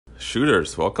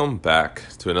Shooters, welcome back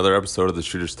to another episode of the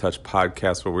Shooters Touch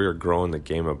podcast where we are growing the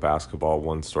game of basketball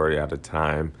one story at a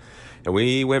time. And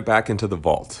we went back into the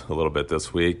vault a little bit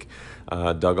this week,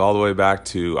 dug all the way back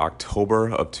to October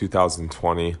of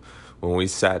 2020 when we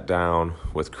sat down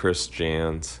with Chris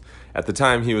Jans. At the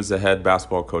time, he was the head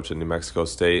basketball coach at New Mexico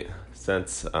State.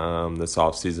 Since this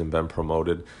offseason, been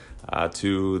promoted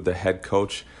to the head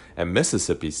coach at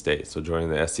Mississippi State, so joining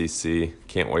the SEC.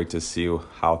 Can't wait to see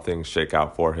how things shake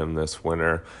out for him this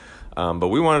winter. But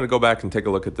we wanted to go back and take a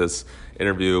look at this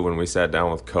interview when we sat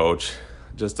down with Coach.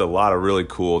 Just a lot of really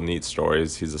cool, neat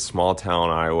stories. He's a small-town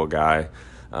Iowa guy,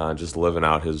 just living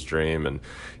out his dream. And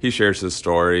he shares his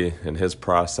story and his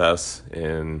process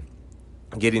in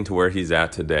getting to where he's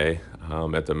at today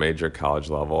at the major college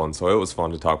level. And so it was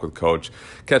fun to talk with Coach,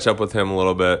 catch up with him a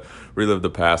little bit, relive the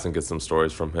past, and get some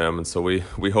stories from him. And so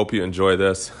we hope you enjoy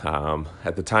this.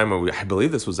 At the time, I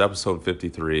believe this was episode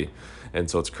 53. And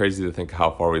so it's crazy to think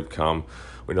how far we've come.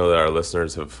 We know that our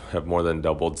listeners have more than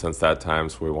doubled since that time,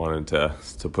 so we wanted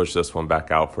to push this one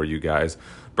back out for you guys.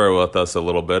 Bear with us a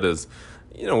little bit as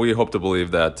we hope to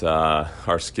believe that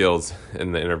our skills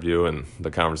in the interview and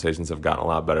the conversations have gotten a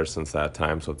lot better since that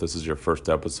time. So if this is your first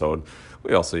episode,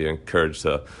 we also encourage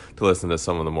to listen to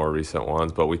some of the more recent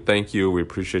ones. But we thank you. We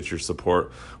appreciate your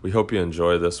support. We hope you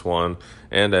enjoy this one.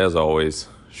 And as always,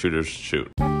 shooters shoot.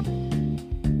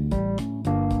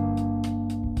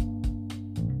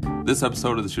 This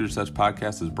episode of the Shooters Touch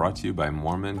podcast is brought to you by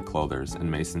Mormon Clothers in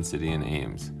Mason City and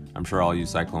Ames. I'm sure all you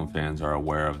Cyclone fans are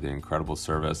aware of the incredible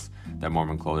service that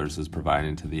Mormon Clothers is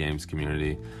providing to the Ames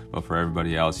community, but for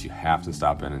everybody else, you have to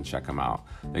stop in and check them out.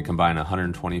 They combine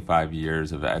 125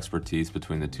 years of expertise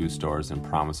between the two stores and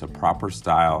promise a proper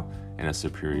style and a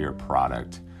superior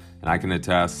product. And I can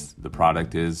attest, the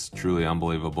product is truly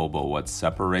unbelievable, but what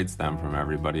separates them from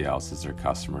everybody else is their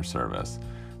customer service.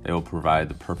 They will provide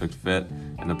the perfect fit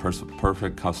and the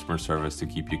perfect customer service to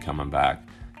keep you coming back.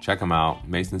 Check them out,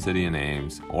 Mason City and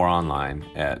Ames, or online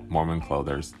at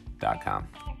mormonclothers.com.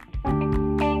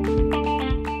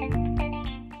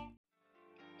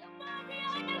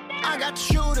 I got the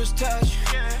shooter's touch.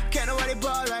 Can't nobody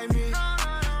ball like me.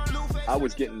 I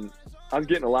was getting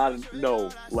a lot of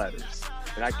no letters,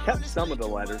 and I kept some of the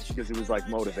letters because it was like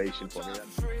motivation for me.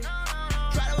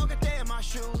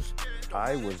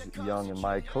 I was young in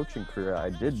my coaching career. I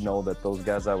did know that those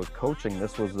guys I was coaching,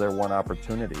 this was their one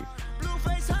opportunity.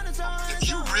 If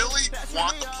you really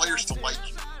want the players to like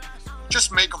you,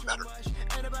 just make them better.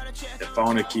 If I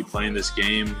want to keep playing this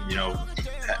game,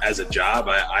 as a job,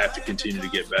 I have to continue to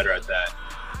get better at that.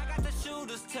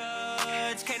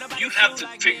 You have to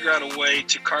figure out a way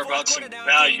to carve out some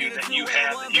value that you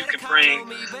have that you can bring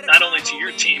not only to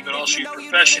your team but also your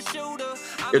profession.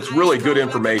 It's really good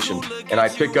information, and I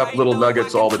pick up little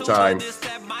nuggets all the time.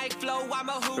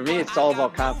 For me, it's all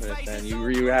about confidence, man.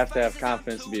 You have to have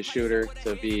confidence to be a shooter,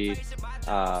 to be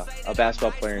a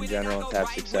basketball player in general, and to have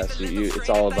success. It's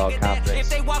all about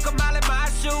confidence. If they walk a mile in my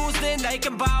shoes, then they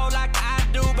can ball like I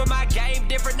do. But my game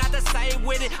different, not the same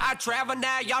with it. I travel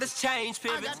now, y'all just change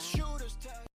pivots.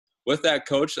 With that,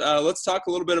 Coach, let's talk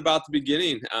a little bit about the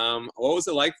beginning. What was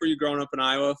it like for you growing up in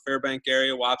Iowa, Fairbank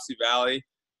area, Wapsie Valley?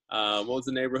 What was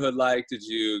the neighborhood like? Did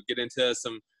you get into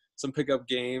some pickup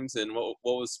games? And what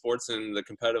was sports and the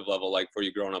competitive level like for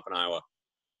you growing up in Iowa?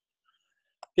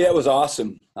 Yeah, it was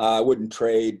awesome. I wouldn't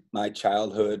trade my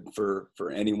childhood for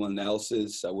anyone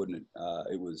else's. I wouldn't. I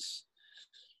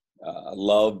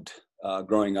loved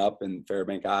growing up in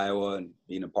Fairbank, Iowa, and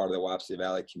being a part of the Wapsie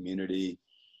Valley community.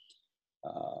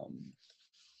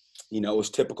 It was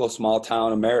typical small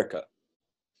town America.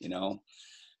 A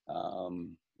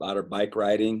lot of bike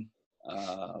riding,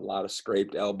 a lot of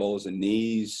scraped elbows and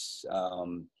knees.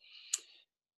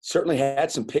 Certainly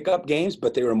had some pickup games,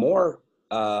 but they were more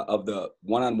of the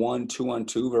one-on-one,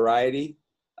 two-on-two variety.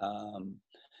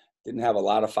 Didn't have a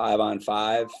lot of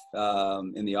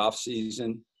 5-on-5 in the off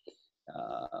season.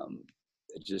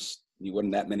 You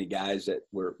wasn't that many guys that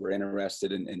were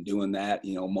interested in doing that.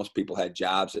 Most people had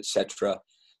jobs, et cetera,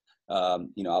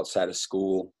 outside of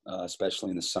school,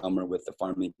 especially in the summer with the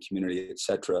farming community, et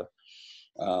cetera.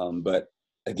 But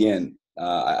again,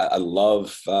 I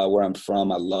love where I'm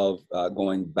from. I love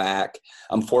going back.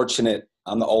 I'm fortunate.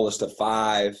 I'm the oldest of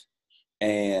 5,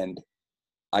 and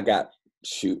I got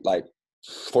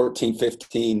 14,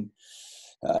 15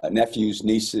 nephews,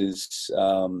 nieces,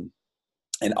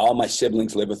 and all my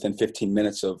siblings live within 15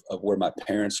 minutes of where my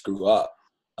parents grew up,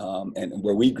 and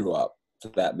where we grew up, for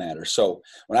that matter. So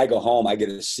when I go home, I get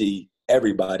to see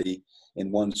everybody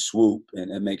in one swoop,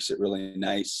 and it makes it really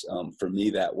nice for me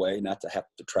that way, not to have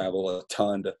to travel a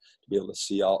ton to be able to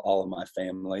see all of my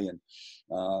family. And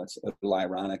it's a little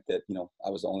ironic that, you know, I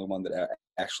was the only one that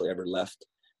actually ever left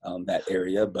that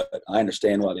area, but I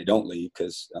understand why they don't leave,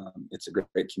 because it's a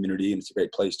great community and it's a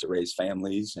great place to raise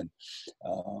families. And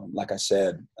like I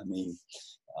said, I mean,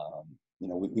 you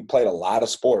know, we played a lot of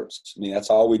sports. I mean, that's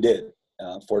all we did.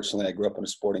 Fortunately, I grew up in a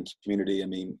sporting community. I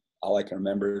mean, all I can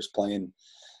remember is playing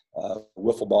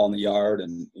wiffle ball in the yard,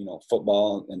 and, you know,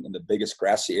 football in the biggest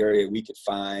grassy area we could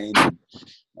find.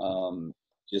 And,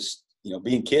 just, you know,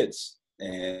 being kids.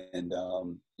 And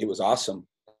it was awesome.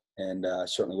 And I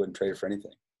certainly wouldn't trade it for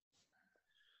anything.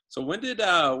 So when did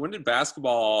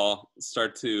basketball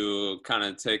start to kind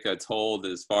of take a toll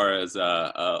as far as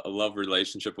a love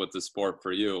relationship with the sport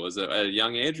for you? Was it at a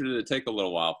young age, or did it take a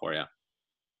little while for you?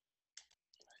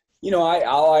 You know,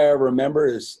 all I ever remember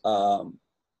is,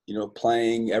 you know,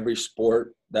 playing every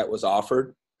sport that was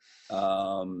offered. You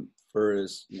know,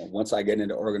 once I get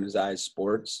into organized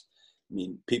sports, I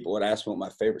mean, people would ask me what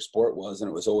my favorite sport was, and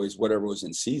it was always whatever was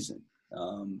in season.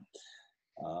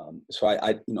 So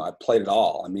I played it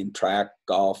all. I mean, track,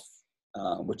 golf,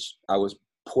 which I was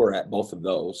poor at both of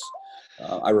those.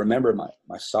 I remember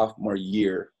my sophomore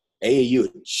year, AAU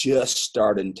had just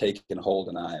started taking hold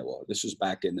in Iowa. This was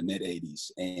back in the mid '80s.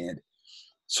 And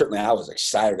certainly I was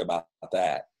excited about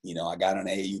that. You know, I got an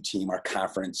AAU team, our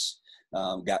conference,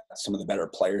 got some of the better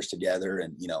players together.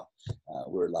 And, you know,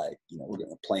 we're like, you know, we're going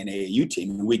to play an AAU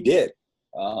team. And we did.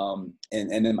 And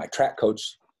then my track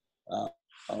coach,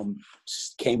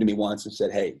 came to me once and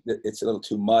said, "Hey, it's a little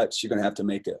too much. You're going to have to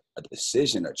make a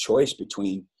decision, a choice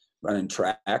between running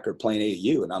track or playing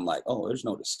AAU." And I'm like, "Oh, there's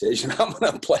no decision. I'm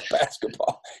going to play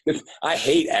basketball." I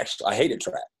hated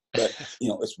track, but, you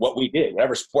know, it's what we did.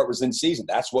 Whatever sport was in season,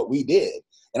 that's what we did.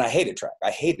 And I hated track.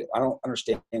 I hated it. I don't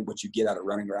understand what you get out of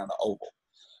running around the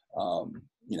oval.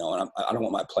 You know, and I don't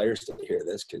want my players to hear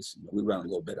this, because, you know, we run a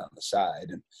little bit on the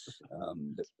side, and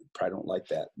probably don't like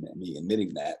that, me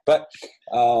admitting that. But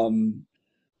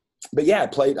yeah, I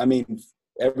played, I mean,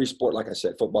 every sport, like I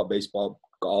said, football, baseball,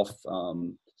 golf.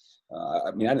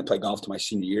 I mean, I didn't play golf till my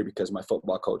senior year, because my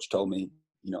football coach told me,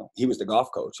 you know, he was the golf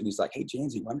coach, and he's like, "Hey,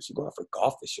 Jansy, why don't you go out for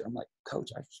golf this year?" I'm like,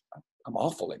 "Coach, I'm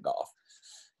awful at golf."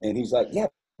 And he's like, "Yeah,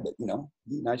 but, you know,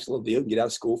 nice little deal. Get out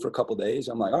of school for a couple of days."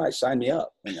 I'm like, "All right, sign me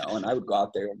up." You know, and I would go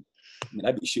out there, and, I mean,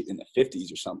 I'd be shooting in the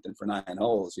 50s or something for 9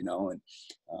 holes, you know. And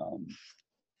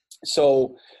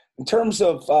so in terms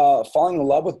of falling in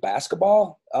love with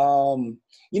basketball,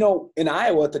 you know, in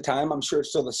Iowa at the time, I'm sure it's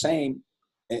still the same.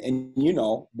 And you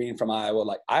know, being from Iowa,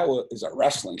 like, Iowa is a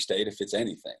wrestling state if it's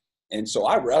anything. And so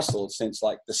I wrestled since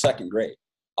like the second grade,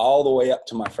 all the way up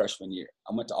to my freshman year.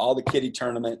 I went to all the kiddie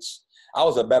tournaments. I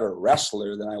was a better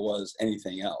wrestler than I was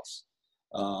anything else.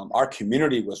 Our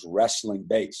community was wrestling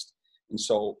based. And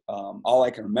so all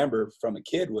I can remember from a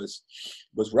kid was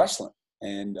wrestling,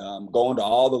 and going to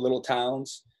all the little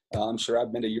towns. I'm sure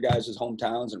I've been to your guys'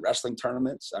 hometowns and wrestling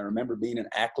tournaments. I remember being in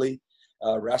Ackley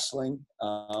wrestling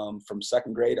from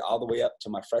second grade all the way up to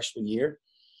my freshman year.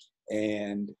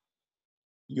 And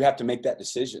you have to make that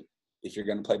decision if you're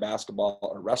going to play basketball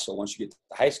or wrestle once you get to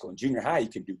high school. In junior high, you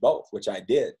can do both, which I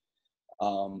did.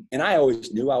 And I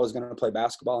always knew I was going to play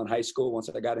basketball in high school once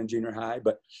I got in junior high.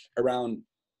 But around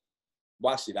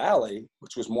Wassee Valley,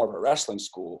 which was more of a wrestling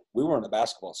school, we weren't a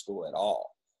basketball school at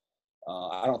all.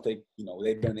 I don't think, you know,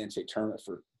 they'd been in the NCAA tournament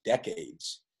for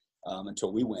decades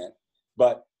until we went.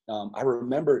 But I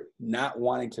remember not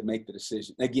wanting to make the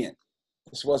decision. Again,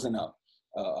 this wasn't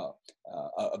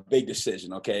a big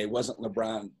decision, okay? It wasn't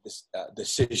LeBron's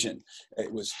decision.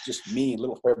 It was just me in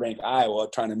Little Fairbank, Iowa,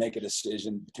 trying to make a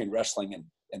decision between wrestling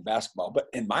and basketball. But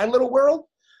in my little world,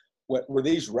 where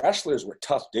these wrestlers were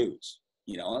tough dudes,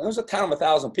 you know, and it was a town of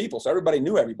 1,000 people, so everybody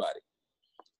knew everybody.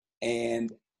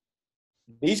 And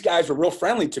these guys were real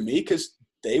friendly to me, because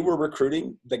they were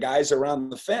recruiting the guys around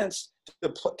the fence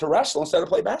to wrestle instead of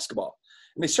play basketball.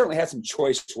 And they certainly had some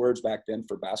choice words back then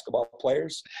for basketball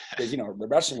players, because, you know, the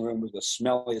wrestling room was the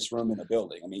smelliest room in the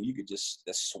building. I mean, you could just,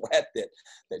 the sweat that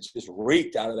just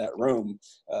reeked out of that room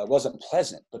wasn't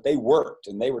pleasant, but they worked,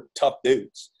 and they were tough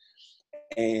dudes.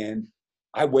 And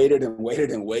I waited and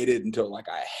waited and waited until, like,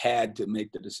 I had to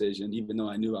make the decision, even though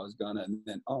I knew I was gonna. And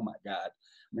then, oh my God,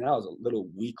 I mean, I was a little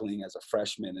weakling as a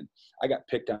freshman, and I got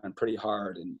picked on pretty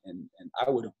hard, and I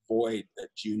would avoid the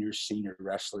junior, senior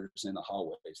wrestlers in the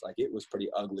hallways. Like, it was pretty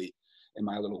ugly in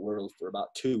my little world for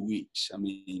about 2 weeks. I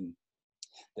mean,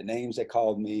 the names they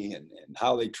called me and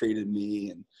how they treated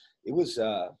me, and it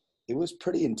was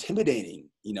pretty intimidating,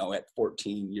 you know, at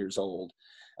 14 years old.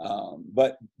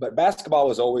 But basketball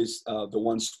was always the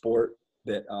one sport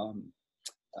that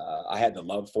I had the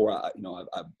love for. I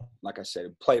like I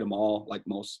said, played them all like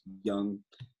most young,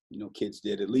 kids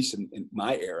did, at least in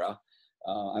my era.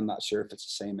 I'm not sure if it's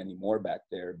the same anymore back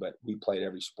there, but we played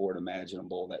every sport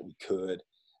imaginable that we could.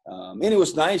 And it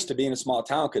was nice to be in a small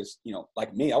town because,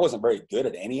 like me, I wasn't very good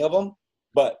at any of them,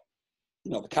 but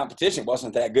the competition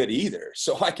wasn't that good either.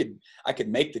 So I could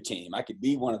make the team. I could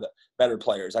be one of the better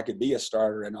players. I could be a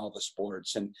starter in all the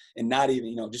sports and not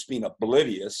even, just being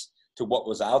oblivious to what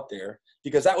was out there,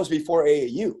 because that was before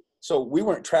AAU. So we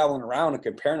weren't traveling around and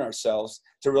comparing ourselves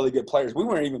to really good players. We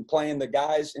weren't even playing the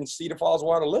guys in Cedar Falls,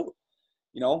 Waterloo.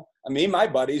 My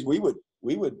buddies, we would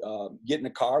get in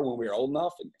a car when we were old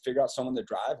enough and figure out someone to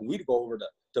drive, and we'd go over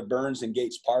to Burns and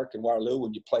Gates Park in Waterloo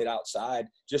when you played outside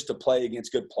just to play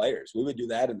against good players. We would do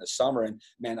that in the summer, and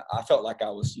man, I felt like I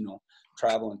was,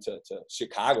 traveling to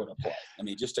Chicago to play.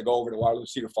 Just to go over to Waterloo,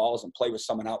 Cedar Falls and play with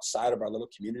someone outside of our little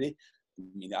community.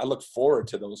 I look forward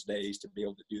to those days to be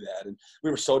able to do that. And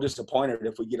we were so disappointed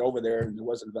if we get over there and there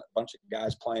wasn't a bunch of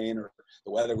guys playing or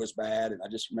the weather was bad. And I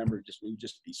just remember we would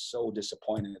just be so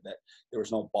disappointed that there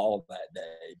was no ball that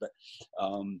day. But,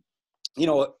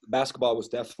 basketball was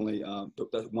definitely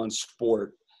the one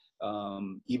sport,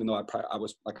 even though I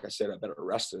was, like I said, a better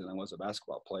wrestler than I was a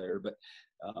basketball player. But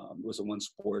it was the one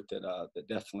sport that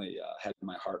definitely had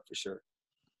my heart for sure.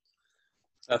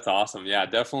 That's awesome. Yeah,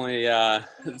 definitely.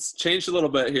 It's changed a little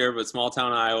bit here, but small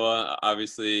town Iowa,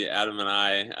 obviously Adam and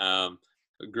I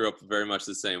grew up very much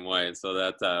the same way. And so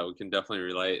that we can definitely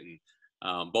relate. And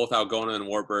both Algona and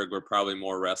Wartburg were probably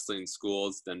more wrestling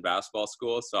schools than basketball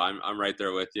schools. So I'm right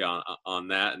there with you on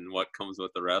that and what comes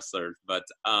with the wrestlers. But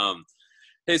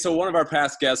hey, so one of our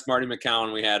past guests, Marty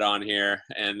McCowan, we had on here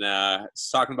and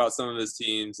talking about some of his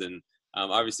teams. And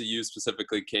obviously you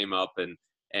specifically came up and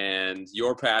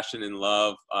your passion and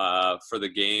love for the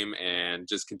game and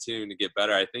just continuing to get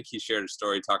better. I think he shared a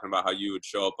story talking about how you would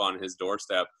show up on his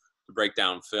doorstep to break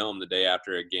down film the day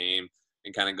after a game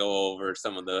and kind of go over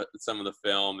some of the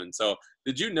film. And so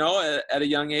did you know at a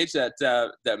young age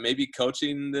that maybe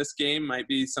coaching this game might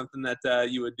be something that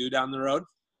you would do down the road?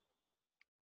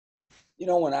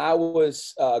 When I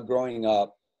was growing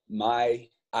up, my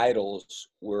idols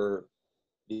were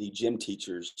the gym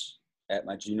teachers at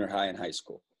my junior high and high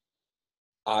school.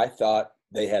 I thought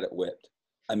they had it whipped.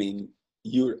 I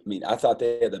thought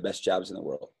they had the best jobs in the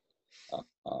world.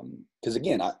 Because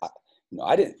again, I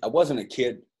wasn't a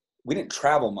kid. We didn't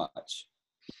travel much.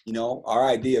 Our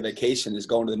idea of vacation is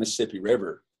going to the Mississippi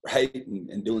River, right,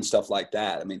 and doing stuff like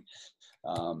that.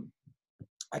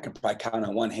 I can probably count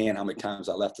on one hand how many times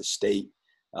I left the state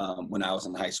when I was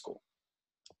in high school.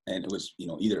 And it was,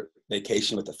 either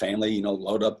vacation with the family,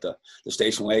 load up the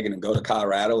station wagon and go to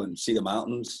Colorado and see the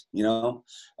mountains,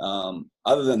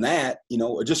 Other than that,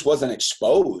 it just wasn't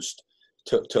exposed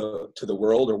to the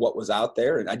world or what was out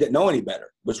there. And I didn't know any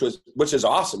better, which is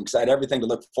awesome because I had everything to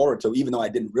look forward to, even though I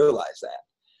didn't realize that.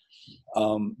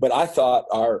 But I thought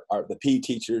the PE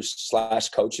teachers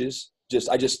 / coaches,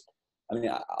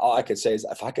 all I could say is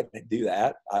if I could do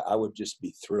that, I would just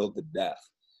be thrilled to death.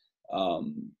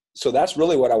 So that's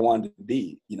really what I wanted to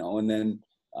be, and then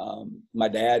my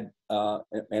dad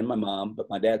and my mom, but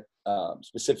my dad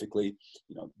specifically,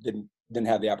 didn't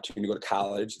have the opportunity to go to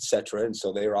college, et cetera. And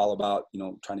so they were all about,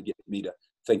 trying to get me to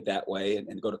think that way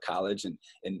and go to college. And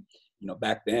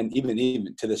back then,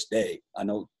 even to this day, I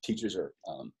know teachers are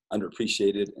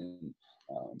underappreciated and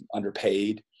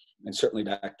underpaid. And certainly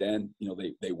back then,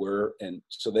 they were. And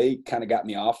so they kind of got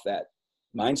me off that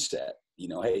mindset.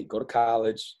 Hey, go to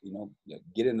college,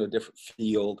 get into a different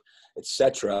field, et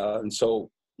cetera. And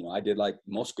so, I did like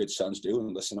most good sons do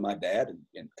and listen to my dad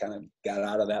and kind of got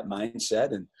out of that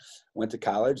mindset and went to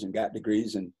college and got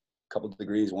degrees, and a couple of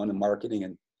degrees, one in marketing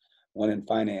and one in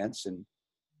finance. And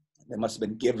they must have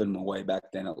been giving them away back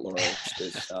then at Laurel's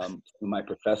because my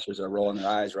professors are rolling their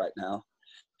eyes right now.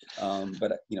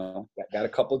 But got a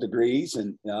couple of degrees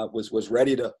and was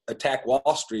ready to attack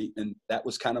Wall Street. And that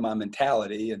was kind of my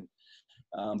mentality. And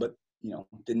but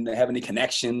didn't have any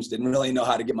connections, didn't really know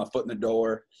how to get my foot in the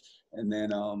door. And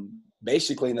then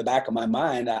basically in the back of my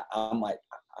mind, I'm like,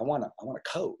 I want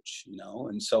to coach,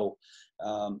 and so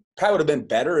probably would have been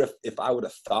better if I would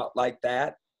have thought like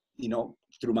that,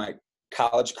 through my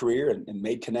college career and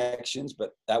made connections,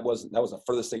 but that was the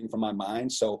furthest thing from my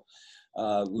mind. So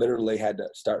literally had to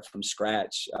start from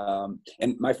scratch.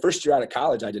 And my first year out of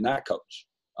college, I did not coach.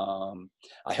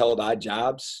 I held odd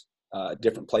jobs,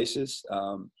 different places.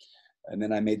 And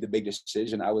then I made the big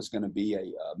decision. I was going to be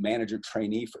a manager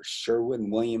trainee for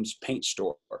Sherwin-Williams Paint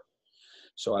Store.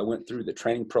 So I went through the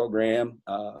training program,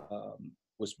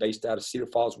 was based out of Cedar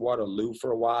Falls, Waterloo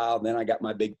for a while. Then I got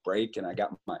my big break and I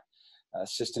got my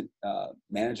assistant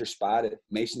manager spot at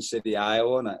Mason City,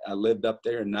 Iowa, and I lived up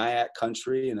there in Nyack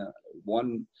country in a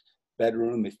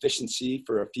 1-bedroom efficiency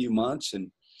for a few months.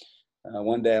 And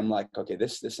one day I'm like, okay,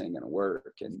 this ain't gonna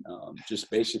work, and just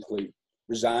basically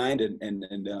resigned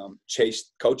and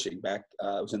chased coaching back.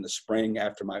 It was in the spring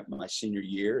after my senior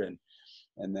year,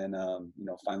 and then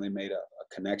finally made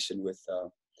a connection with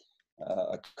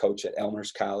a coach at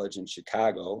Elmhurst College in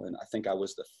Chicago, and I think I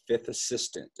was the 5th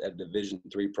assistant at Division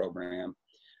III program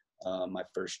my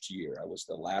first year. I was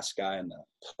the last guy in the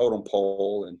totem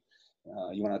pole, and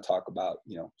you want to talk about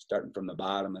starting from the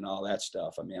bottom and all that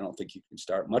stuff. I mean, I don't think you can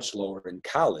start much lower in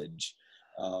college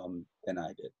than I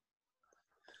did.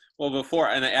 Well,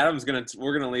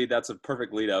 we're gonna lead. That's a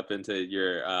perfect lead up into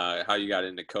your how you got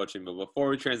into coaching. But before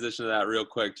we transition to that, real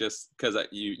quick, just because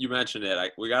you mentioned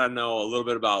it, we got to know a little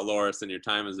bit about Loras and your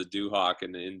time as a Dewhawk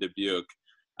in Dubuque.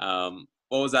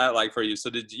 What was that like for you? So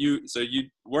you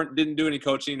didn't do any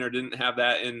coaching or didn't have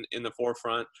that in the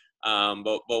forefront?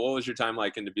 But what was your time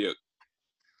like in Dubuque?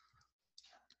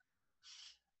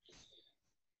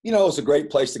 It was a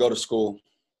great place to go to school.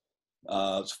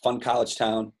 It's a fun college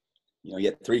town. You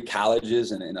had 3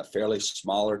 colleges in a fairly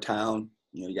smaller town.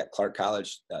 You got Clark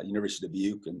College, University of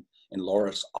Dubuque, and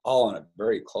Loras, all in a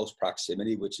very close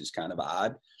proximity, which is kind of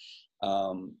odd.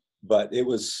 But it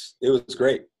was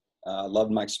great.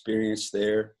 Loved my experience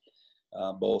there,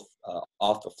 both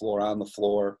off the floor, on the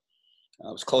floor.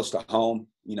 I was close to home.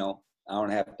 Hour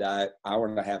and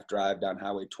a half drive down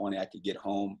Highway 20. I could get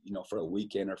home, for a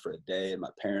weekend or for a day, and my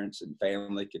parents and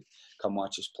family could come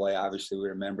watch us play. Obviously, we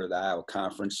were a member of the Iowa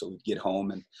Conference, so we'd get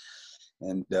home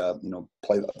and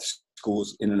play the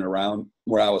schools in and around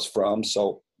where I was from.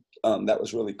 So that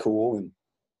was really cool.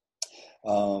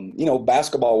 And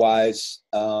basketball-wise,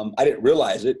 I didn't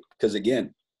realize it because,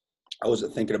 again, I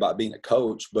wasn't thinking about being a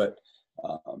coach, but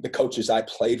the coaches I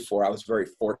played for, I was very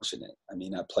fortunate. I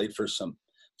mean, I played for some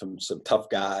tough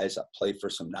guys. I played for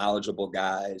some knowledgeable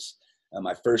guys.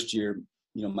 My first year,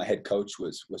 my head coach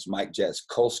was Mike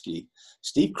Jaskolski.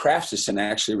 Steve Craftsison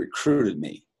actually recruited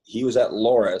me. He was at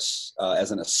Loras as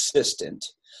an assistant,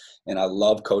 and I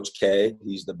love Coach K.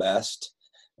 He's the best.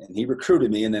 And he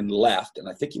recruited me and then left, and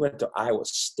I think he went to Iowa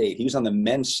State. He was on the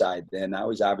men's side then.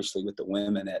 Now he's obviously with the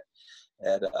women at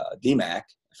DMAC,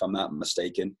 if I'm not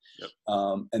mistaken. Yep.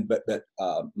 But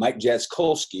Mike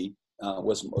Jaskolski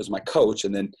was my coach,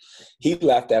 and then he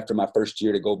left after my first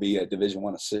year to go be a Division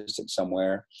I assistant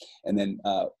somewhere. And then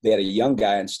they had a young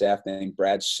guy on staff named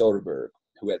Brad Soderberg,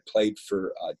 who had played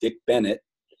for Dick Bennett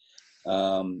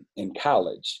in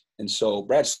college. And so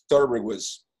Brad Soderberg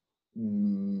was,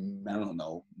 I don't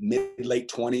know, mid-late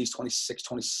 20s, 26,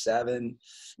 27,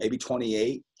 maybe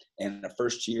 28, and a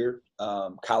first-year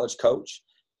college coach,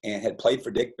 and had played for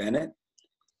Dick Bennett.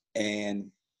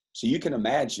 And so you can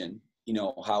imagine,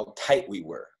 how tight we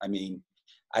were. I mean,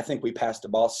 I think we passed the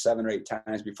ball 7 or 8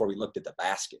 times before we looked at the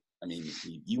basket. I mean,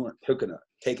 you weren't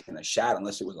taking a shot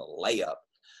unless it was a layup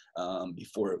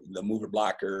before the mover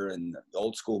blocker and the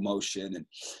old school motion. And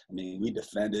I mean, we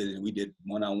defended and we did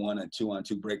 1-on-1 and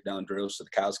 2-on-2 breakdown drills so the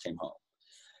cows came home.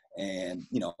 And,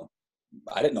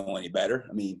 I didn't know any better.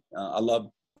 I mean, I love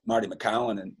Marty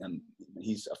McCowan, and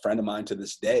he's a friend of mine to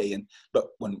this day. But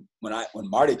when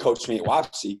Marty coached me at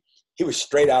Wapsie, he was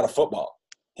straight out of football.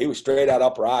 He was straight out of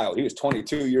Upper Iowa. He was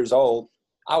 22 years old.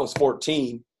 I was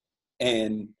 14,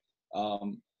 and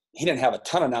he didn't have a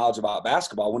ton of knowledge about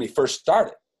basketball when he first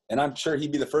started. And I'm sure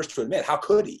he'd be the first to admit, how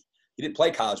could he? He didn't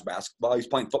play college basketball. He's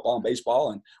playing football and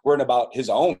baseball and worrying about his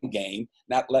own game,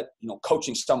 not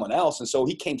coaching someone else. And so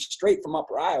he came straight from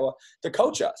Upper Iowa to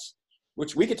coach us,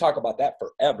 which we could talk about that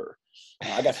forever.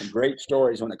 I got some great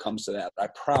stories when it comes to that. I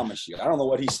promise you. I don't know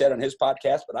what he said on his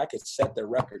podcast, but I could set the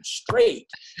record straight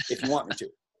if you want me to.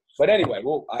 But anyway,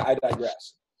 I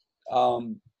digress.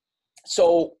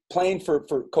 So playing for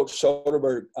Coach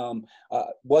Soderberg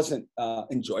wasn't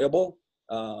enjoyable.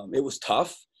 It was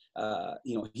tough.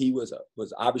 He was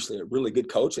obviously a really good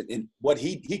coach, and what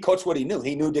he coached what he knew.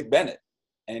 He knew Dick Bennett,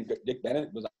 and Dick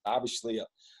Bennett was obviously a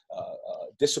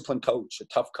disciplined coach, a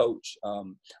tough coach, a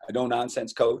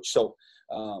no-nonsense coach. So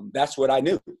that's what I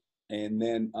knew. And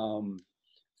then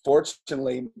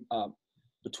fortunately,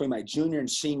 between my junior and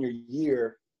senior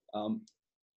year,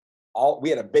 we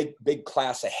had a big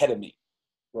class ahead of me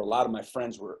where a lot of my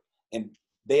friends were, and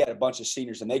they had a bunch of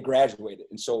seniors and they graduated.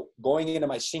 And so going into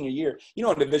my senior year, in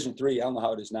Division III, I don't know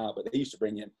how it is now, but they used to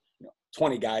bring in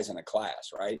 20 guys in a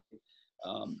class, right?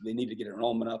 They needed to get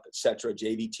enrollment up, et cetera,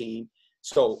 JV team.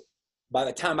 So by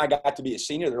the time I got to be a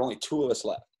senior, there were only 2 of us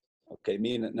left. Okay,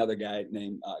 me and another guy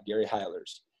named Gary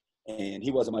Heilers. And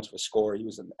he wasn't much of a scorer. He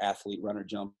was an athlete, runner,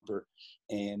 jumper.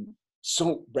 And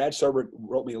So Brad Serber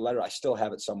wrote me a letter. I still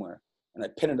have it somewhere, and I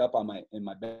pinned it up in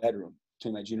my bedroom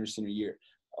between my junior and senior year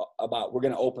about we're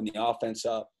going to open the offense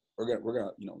up. We're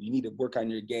gonna you need to work on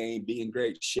your game, be in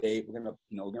great shape. We're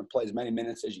gonna play as many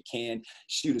minutes as you can,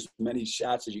 shoot as many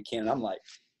shots as you can. And I'm like,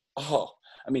 oh,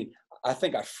 I mean, I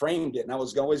think I framed it, and I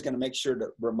was always going to make sure to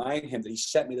remind him that he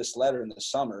sent me this letter in the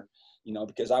summer,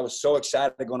 because I was so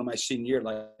excited going to my senior year,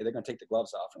 like they're going to take the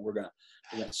gloves off and we're going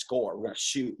to score, we're going to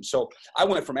shoot. And so I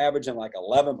went from averaging like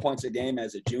 11 points a game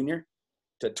as a junior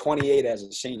to 28 as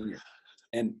a senior.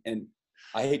 And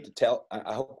I hate to tell,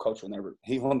 I hope Coach will never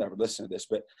listen to this,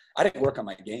 but I didn't work on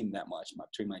my game that much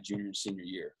between my junior and senior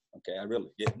year. Okay, I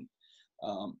really didn't.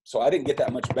 So I didn't get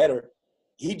that much better.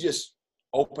 He just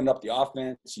opened up the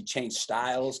offense. He changed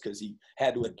styles because he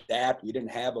had to adapt. We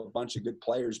didn't have a bunch of good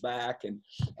players back. And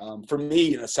for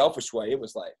me, in a selfish way, it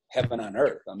was like heaven on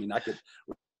earth. I mean, I could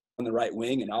run the right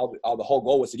wing, and the whole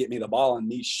goal was to get me the ball and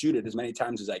me shoot it as many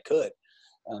times as I could.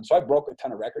 So I broke a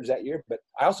ton of records that year, but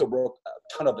I also broke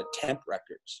a ton of attempt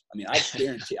records. I mean, I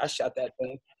guarantee I shot that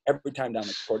thing every time down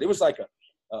the court. It was like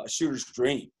a shooter's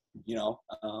dream.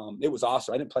 It was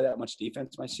awesome. I didn't play that much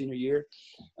defense my senior year.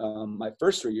 My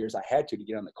first 3 years I had to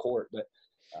get on the court, but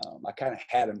I kind of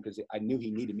had him because I knew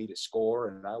he needed me to score,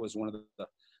 and I was one of the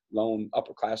lone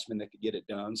upperclassmen that could get it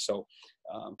done. So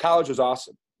college was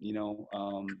awesome.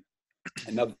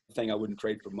 Another thing I wouldn't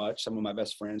trade for much. Some of my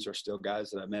best friends are still guys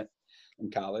that I met in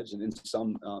college and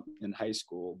some in high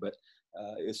school, but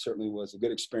it certainly was a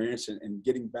good experience. And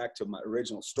getting back to my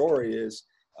original story is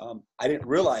I didn't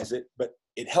realize it, but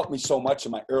it helped me so much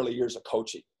in my early years of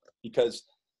coaching because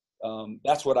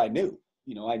that's what I knew.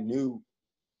 I knew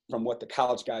from what the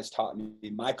college guys taught me,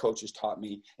 my coaches taught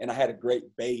me, and I had a great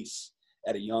base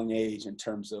at a young age in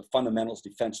terms of fundamentals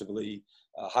defensively,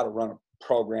 how to run a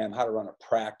program, how to run a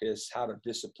practice, how to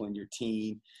discipline your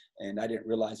team. And I didn't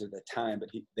realize it at the time, but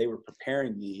they were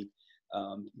preparing me,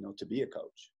 to be a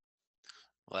coach.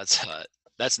 Well,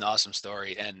 that's an awesome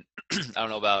story. And I don't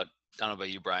know about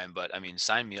you, Brian, but I mean,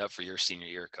 sign me up for your senior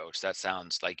year, coach. That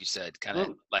sounds, like you said, kind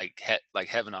of like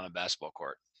heaven on a basketball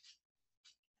court.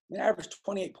 I mean, I averaged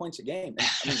 28 points a game.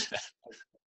 I mean,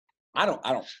 I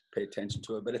don't pay attention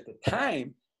to it, but at the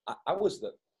time, I was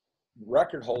the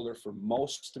record holder for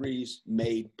most threes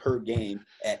made per game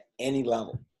at any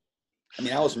level. I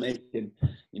mean, I was making,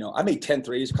 I made 10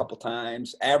 threes a couple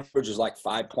times. Average was like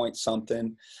 5 point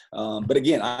something. But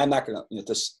again, I'm not going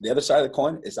to, the other side of the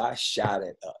coin is I shot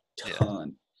it a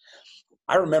ton. Yeah.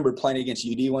 I remember playing against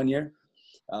UD one year.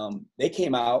 They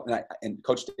came out, and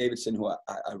Coach Davidson, who I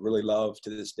really love to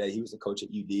this day, he was the coach at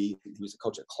UD. He was the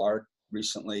coach at Clark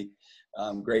recently.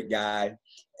 Great guy.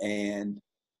 And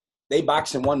they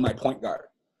boxed and won my point guard.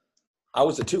 I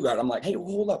was the two guard. I'm like, hey,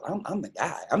 hold up. I'm the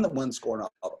guy. I'm the one scoring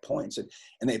all the points. And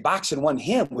they boxed and won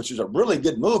him, which was a really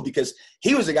good move because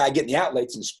he was the guy getting the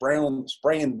outlets and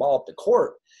spraying the ball up the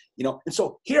court. And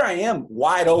so here I am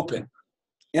wide open.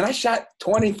 And I shot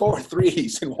 24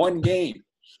 threes in one game.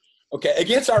 Okay,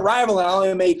 against our rival, and I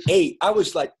only made 8. I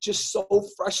was like just so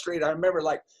frustrated. I remember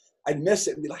I'd miss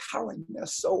it and be like, how did I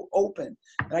miss so open?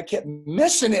 And I kept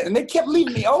missing it, and they kept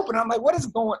leaving me open. I'm like, what is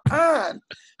going on?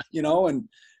 And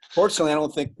fortunately, I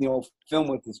don't think, film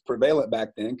was prevalent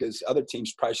back then because other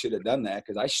teams probably should have done that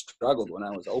because I struggled when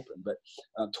I was open. But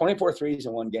 24 threes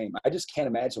in one game. I just can't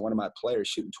imagine one of my players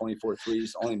shooting 24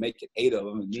 threes, only making 8 of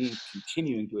them, and me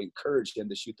continuing to encourage them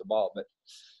to shoot the ball.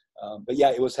 But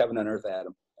yeah, it was heaven on earth,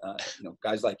 Adam.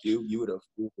 Guys like you would have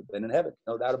been in heaven,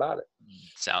 no doubt about it.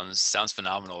 Sounds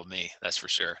phenomenal to me, that's for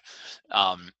sure.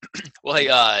 Well,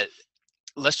 hey,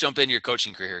 let's jump into your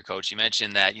coaching career here, Coach. You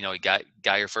mentioned that you got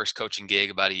your first coaching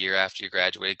gig about a year after you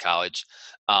graduated college.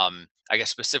 I guess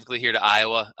specifically here to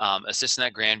Iowa, assistant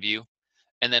at Grandview,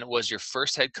 and then it was your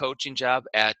first head coaching job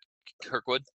at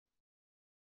Kirkwood.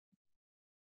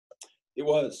 It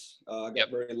was. I got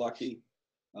very lucky.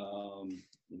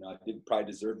 I did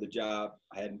probably deserve the job.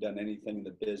 I hadn't done anything in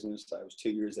the business. I was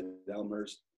 2 years at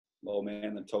Elmer's, low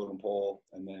man, the totem pole,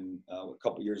 and then a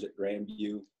couple years at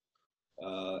Grandview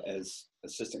as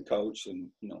assistant coach. And,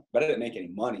 but I didn't make any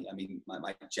money. I mean,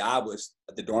 my job was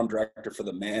the dorm director for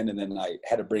the men, and then I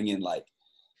had to bring in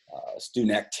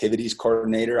student activities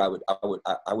coordinator.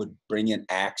 I would bring in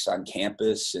acts on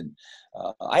campus, and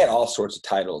I had all sorts of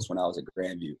titles when I was at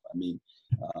Grandview. I mean,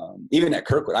 even at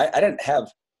Kirkwood,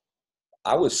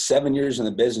 I was 7 years in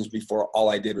the business before all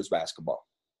I did was basketball.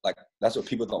 Like, that's what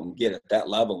people don't get at that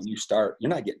level. When you start, you're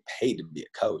not getting paid to be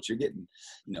a coach. You're getting,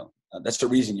 that's the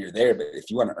reason you're there. But if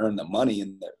you want to earn the money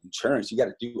and the insurance, you got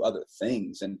to do other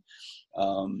things. And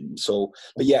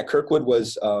but yeah, Kirkwood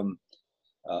was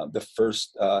the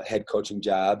first head coaching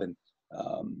job. And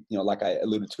like I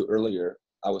alluded to earlier,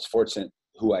 I was fortunate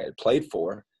who I had played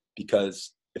for,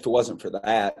 because if it wasn't for that,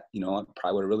 I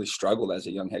probably would have really struggled as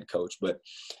a young head coach. But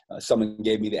someone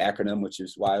gave me the acronym, which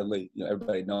is widely,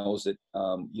 everybody knows it,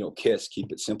 KISS,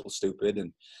 keep it simple, stupid.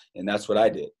 And that's what I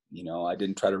did. I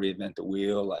didn't try to reinvent the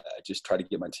wheel. I just tried to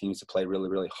get my teams to play really,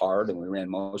 really hard. And we ran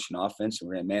motion offense and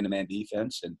we ran man-to-man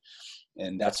defense.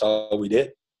 And that's all we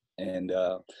did. And,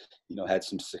 had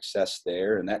some success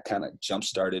there. And that kind of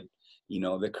jump-started,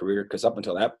 the career. Because up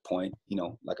until that point,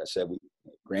 like I said,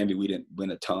 Granby, we didn't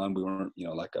win a ton. We weren't,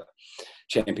 like a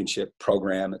championship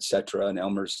program, et cetera. And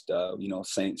Elmer's,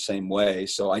 same way.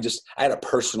 So I had a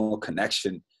personal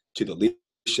connection to the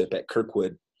leadership at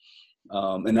Kirkwood,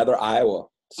 and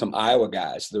some Iowa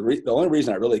guys. The only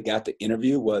reason I really got the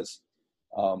interview was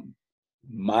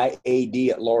my AD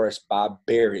at Loris, Bob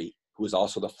Berry, who was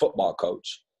also the football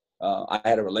coach. I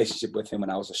had a relationship with him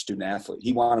when I was a student athlete.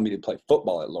 He wanted me to play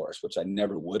football at Loris, which I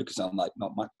never would, because I'm like,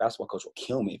 no, my basketball coach will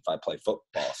kill me if I play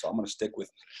football. So I'm going to stick with.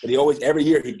 But every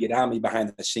year he'd get on me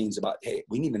behind the scenes about, hey,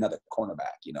 we need another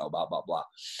cornerback, blah, blah, blah.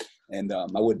 And I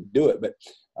wouldn't do it. But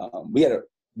we had a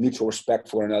mutual respect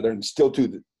for one another, and still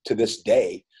to this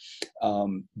day.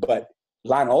 But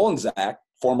Lon Olenzak,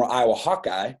 former Iowa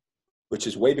Hawkeye, which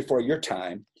is way before your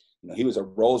time, he was a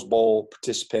Rose Bowl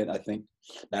participant, I think,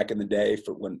 back in the day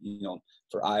for when,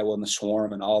 for Iowa and the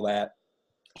Swarm and all that.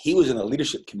 He was in the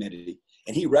leadership committee,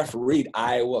 and he refereed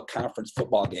Iowa conference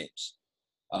football games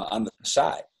on the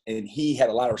side. And he had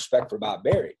a lot of respect for Bob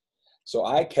Berry. So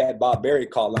I had Bob Berry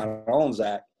call Lon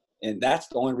Olenzak, and that's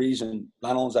the only reason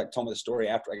Lon Olenzak told me the story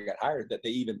after I got hired, that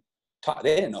they even taught.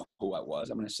 They didn't know who I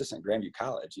was. I'm an assistant at Grandview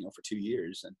College, for 2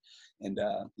 years. And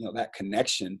that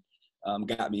connection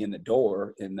got me in the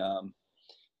door, and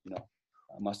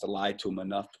I must have lied to them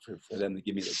enough for them to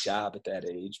give me the job at that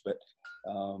age, but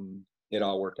it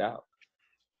all worked out.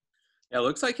 Yeah, it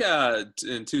looks like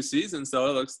in 2 seasons, though,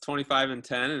 it looks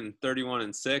 25-10 and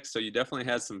 31-6. So you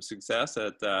definitely had some success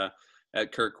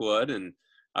at Kirkwood, and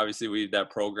obviously that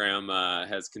program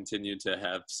has continued to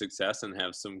have success and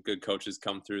have some good coaches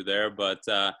come through there. But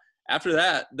after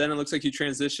that, then it looks like you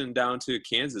transitioned down to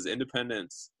Kansas,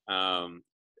 Independence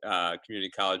Community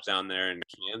College down there in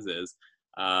Kansas.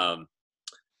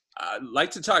 I'd like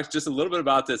to talk just a little bit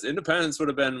about this. Independence would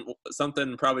have been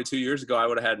something probably 2 years ago. I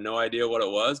would have had no idea what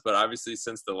it was, but obviously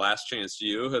since The Last Chance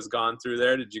U has gone through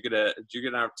there, did you get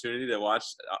an opportunity to watch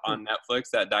on Netflix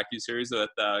that docuseries with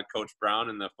Coach Brown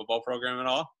and the football program at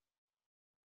all?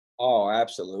 Oh,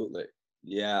 absolutely.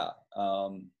 Yeah.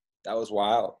 That was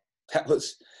wild. That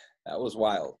was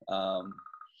wild.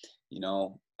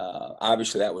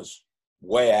 Obviously that was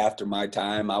way after my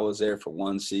time. I was there for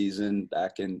one season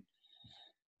back in,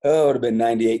 it would have been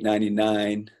 98,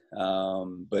 99.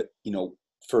 But,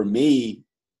 for me,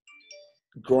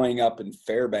 growing up in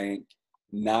Fairbank,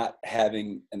 not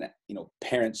having,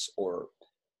 parents or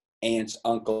aunts,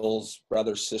 uncles,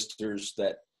 brothers, sisters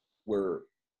that were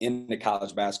into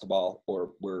college basketball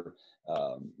or were,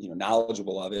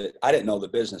 knowledgeable of it, I didn't know the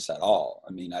business at all.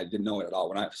 I mean, I didn't know it at all.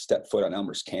 When I stepped foot on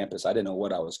Elmer's campus, I didn't know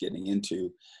what I was getting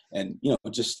into. And,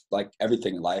 just like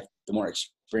everything in life, the more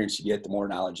experience you get, the more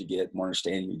knowledge you get, the more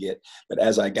understanding you get. But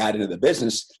as I got into the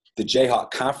business, the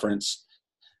Jayhawk Conference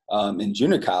in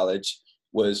junior college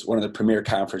was one of the premier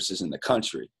conferences in the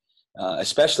country,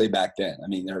 especially back then. I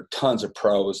mean, there are tons of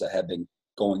pros that have been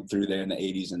going through there in the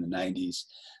 80s and the 90s.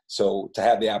 So to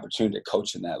have the opportunity to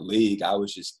coach in that league, I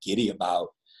was just giddy about,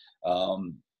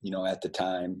 at the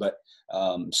time. But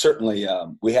certainly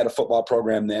we had a football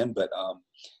program then, but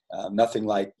nothing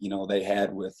like, they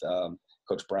had with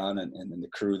Coach Brown and the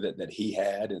crew that he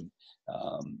had. And,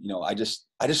 I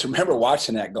just remember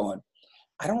watching that going,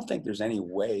 I don't think there's any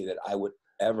way that I would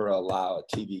ever allow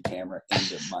a TV camera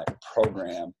into my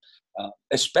program,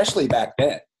 especially back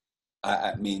then.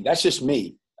 I mean, that's just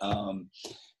me.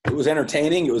 It was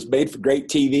entertaining. It was made for great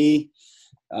TV.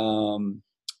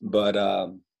 But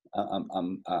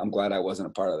I'm glad I wasn't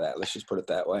a part of that. Let's just put it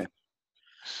that way.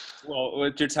 Well,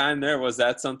 with your time there, was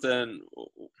that something,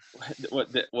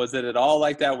 was it at all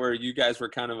like that where you guys were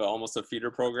kind of almost a feeder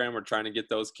program or trying to get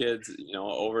those kids,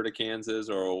 over to Kansas,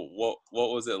 or what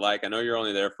was it like? I know you're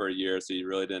only there for a year, so you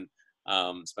really didn't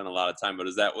spend a lot of time, but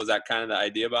was that kind of the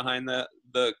idea behind the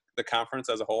conference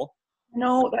as a whole?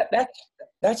 No,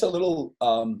 that's a little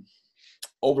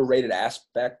overrated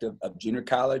aspect of junior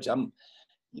college. I'm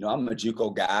a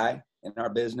JUCO guy in our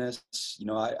business.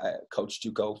 I coached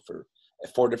JUCO for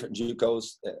 4 different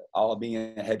JUCOs, all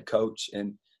being a head coach.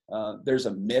 And there's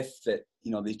a myth that,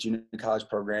 these junior college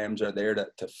programs are there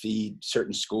to feed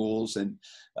certain schools. And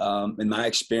in my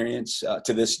experience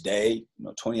to this day,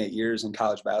 28 years in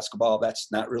college basketball,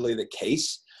 that's not really the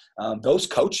case. Those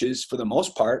coaches, for the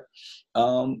most part,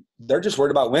 they're just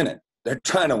worried about winning. They're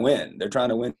trying to win. They're trying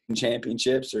to win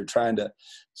championships. They're trying to,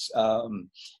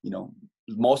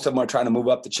 most of them are trying to move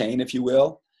up the chain, if you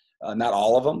will. Not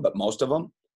all of them, but most of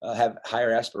them have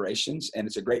higher aspirations. And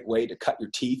it's a great way to cut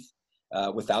your teeth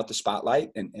without the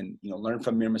spotlight and learn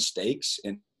from your mistakes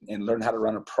and learn how to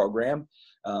run a program,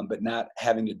 but not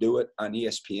having to do it on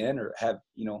ESPN or have,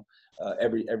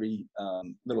 every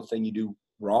little thing you do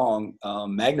wrong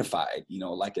magnified,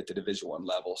 like at the Division I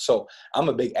level. So I'm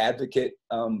a big advocate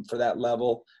for that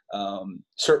level.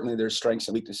 Certainly there's strengths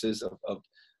and weaknesses of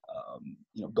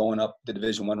going up the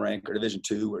Division I rank or Division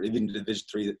II or even Division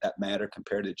III that matter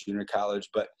compared to junior college.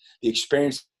 But the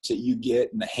experience that you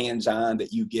get and the hands-on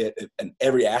that you get in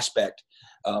every aspect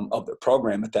of the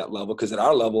program at that level, because at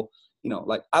our level,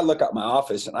 like I look out my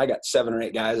office and I got 7 or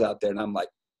 8 guys out there and I'm like,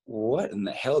 what in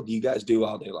the hell do you guys do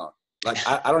all day long? Like,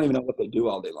 I don't even know what they do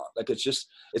all day long. Like,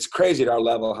 it's crazy at our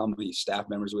level how many staff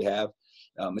members we have.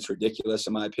 It's ridiculous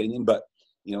in my opinion, but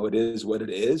it is what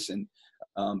it is. And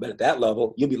but at that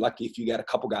level, you'll be lucky if you got a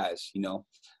couple guys,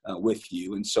 with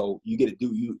you. And so you get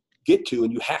to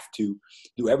and you have to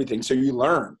do everything. So you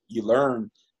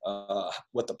learn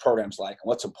what the program's like and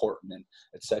what's important and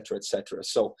et cetera, et cetera.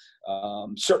 So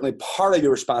certainly part of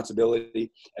your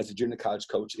responsibility as a junior college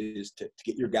coach is to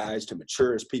get your guys to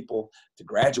mature as people, to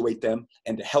graduate them,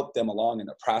 and to help them along in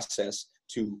the process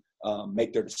to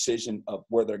make their decision of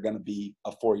where they're going to be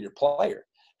a 4-year player.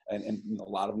 And a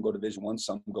lot of them go Division I,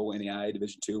 some go NAIA,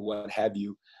 Division II, what have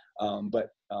you. But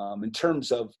in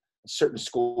terms of certain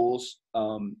schools,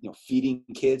 feeding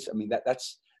kids, I mean,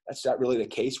 that's not really the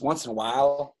case. Once in a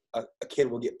while, a kid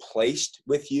will get placed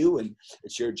with you, and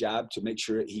it's your job to make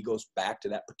sure that he goes back to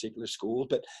that particular school.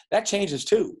 But that changes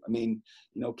too. I mean,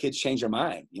 kids change their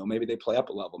mind. Maybe they play up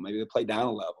a level, maybe they play down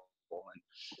a level.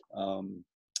 And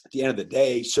at the end of the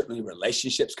day, certainly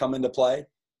relationships come into play.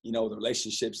 The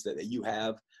relationships that you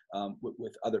have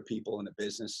with other people in the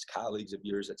business, colleagues of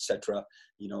yours, et cetera,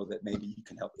 that maybe you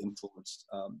can help influence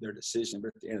their decision.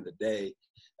 But at the end of the day,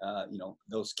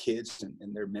 those kids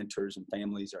and their mentors and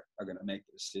families are going to make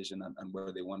the decision on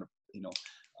where they want to,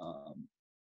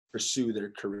 pursue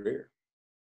their career.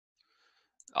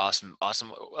 Awesome.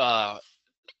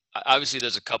 Obviously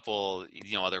there's a couple,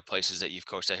 other places that you've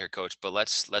coached at here, Coach, but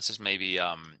let's just maybe,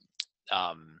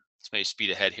 let's maybe speed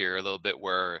ahead here a little bit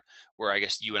where I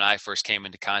guess you and I first came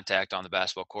into contact on the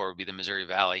basketball court would be the Missouri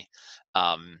Valley,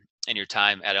 and your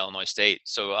time at Illinois State.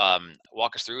 So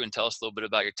walk us through and tell us a little bit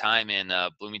about your time in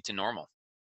Bloomington Normal.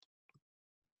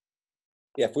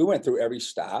 Yeah, if we went through every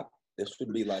stop, this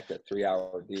would be like a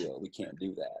 3-hour deal. We can't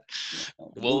do that.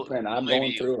 The blueprint I'm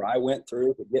going through or I went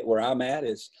through to get where I'm at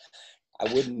is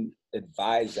I wouldn't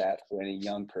advise that for any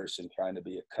young person trying to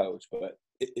be a coach, but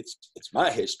it's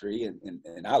my history and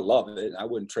I love it. And I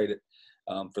wouldn't trade it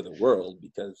for the world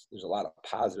because there's a lot of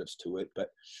positives to it. But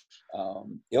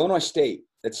Illinois State,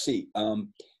 let's see.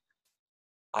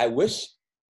 I wish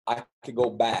I could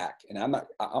go back, and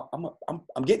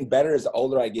I'm getting better as the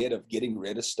older I get of getting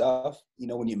rid of stuff.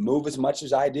 When you move as much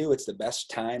as I do, it's the best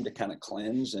time to kind of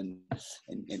cleanse and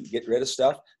get rid of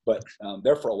stuff. But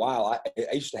there for a while,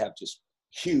 I used to have just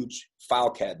huge file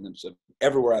cabinets of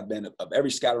everywhere I've been, of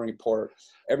every scouting report,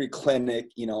 every clinic,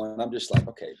 and I'm just like,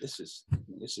 okay, this is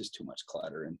too much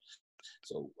clutter. And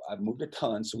so I've moved a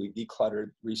ton. So we've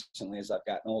decluttered recently as I've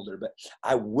gotten older, but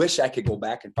I wish I could go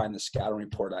back and find the scouting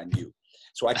report on you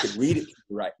so I could read it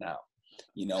right now,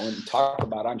 and talk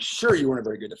about, I'm sure you weren't a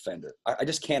very good defender. I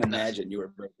just can't imagine you were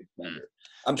a very good defender.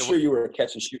 I'm sure you were a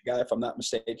catch and shoot guy, if I'm not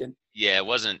mistaken. Yeah, it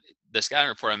wasn't, the scouting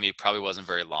report on me probably wasn't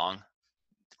very long.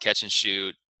 Catch and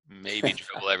shoot, maybe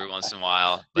dribble every once in a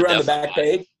while. But you're on the back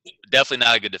page? Definitely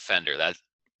not a good defender.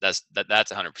 That's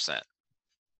 100%.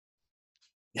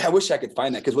 Yeah, I wish I could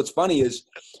find that, because what's funny is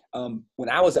when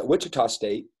I was at Wichita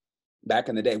State back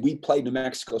in the day, we played New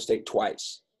Mexico State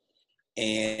twice.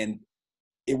 And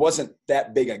it wasn't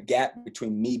that big a gap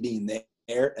between me being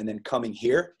there and then coming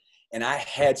here. And I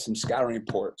had some scouting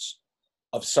reports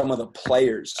of some of the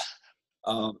players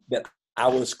that I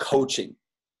was coaching.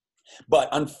 But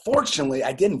unfortunately,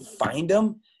 I didn't find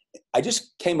them. I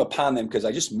just came upon them because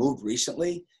I just moved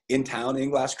recently in town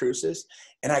in Las Cruces.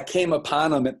 And I came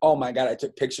upon them and, oh, my God, I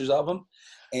took pictures of them.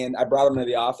 And I brought them to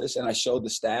the office and I showed the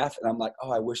staff. And I'm like,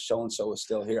 oh, I wish so-and-so was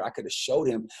still here. I could have showed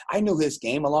him. I knew his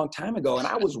game a long time ago. And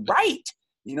I was right.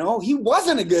 He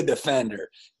wasn't a good defender,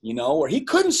 or he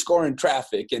couldn't score in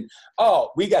traffic. And,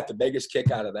 we got the biggest kick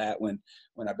out of that when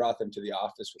when I brought them to the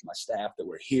office with my staff that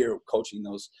were here coaching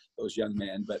those young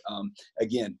men. But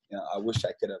again, I wish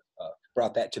I could have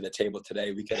brought that to the table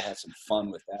today. We could have had some fun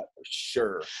with that for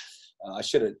sure. I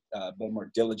should have been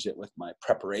more diligent with my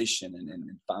preparation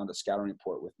and found a scouting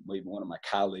report with maybe one of my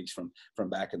colleagues from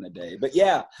back in the day. But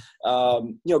yeah,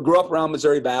 grew up around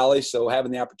Missouri Valley, so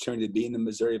having the opportunity to be in the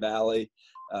Missouri Valley,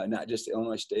 not just at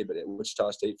Illinois State, but at Wichita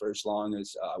State for as long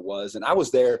as I was. And I was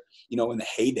there, in the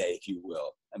heyday, if you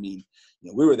will. I mean,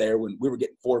 we were there when we were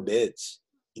getting 4 bids.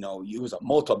 It was a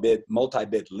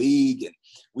multi-bid league, and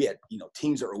we had,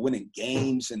 teams that were winning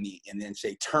games in the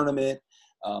NCAA tournament,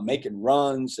 making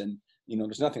runs. And,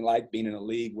 there's nothing like being in a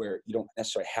league where you don't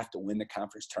necessarily have to win the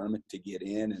conference tournament to get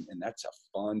in. And that's a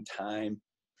fun time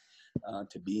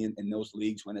to be in those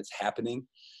leagues when it's happening,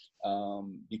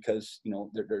 because,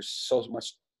 there's so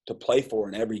much to play for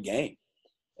in every game.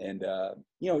 And,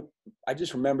 I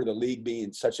just remember the league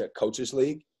being such a coach's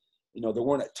league. There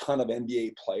weren't a ton of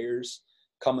NBA players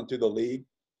coming through the league.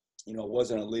 It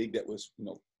wasn't a league that was,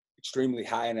 extremely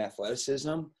high in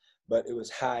athleticism, but it was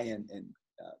high in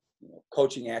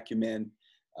coaching acumen.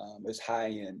 It was high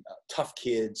in tough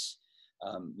kids,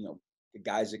 the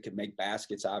guys that could make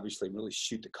baskets, obviously really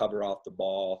shoot the cover off the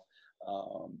ball.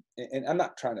 And I'm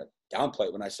not trying to downplay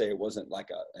it when I say it wasn't like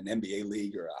an NBA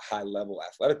league or a high level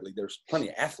athletic league. There's plenty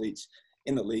of athletes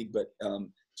in the league, but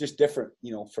just different,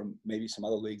 from maybe some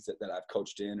other leagues that I've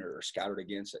coached in or scouted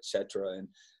against, et cetera. And,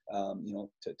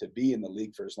 to be in the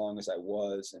league for as long as I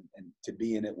was and to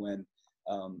be in it when,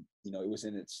 it was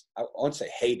in its, I won't say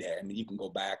heyday. I mean, you can go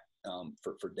back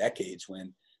for decades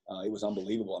when it was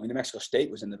unbelievable. I mean, New Mexico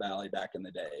State was in the Valley back in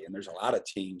the day, and there's a lot of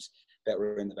teams that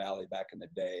were in the Valley back in the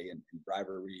day, and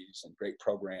rivalries and great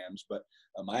programs. But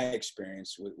my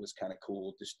experience was kind of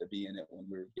cool just to be in it when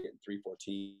we were getting 3-4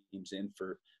 teams in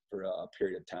for a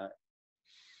period of time.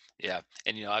 Yeah.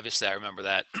 And, obviously I remember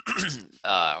that,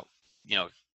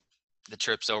 the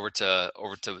trips over to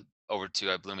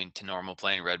Bloomington Normal,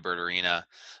 playing Redbird Arena,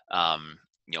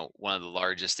 one of the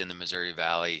largest in the Missouri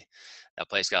Valley. That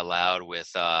place got loud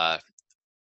with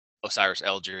Osiris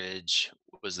Eldridge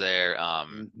was there.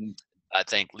 I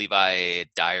think Levi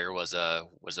Dyer was a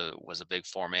big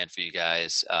 4-man for you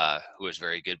guys, who was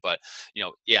very good. But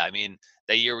I mean,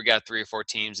 that year we got 3 or 4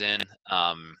 teams in,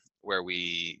 where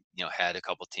we had a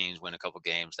couple teams win a couple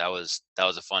games. That was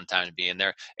a fun time to be in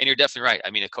there. And you're definitely right.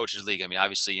 I mean, a coach's league. I mean,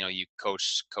 obviously, you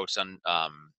coached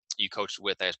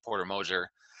with as Porter Moser,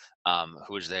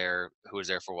 who was there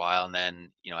for a while, and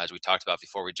then as we talked about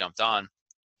before we jumped on,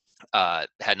 had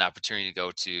an opportunity to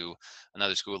go to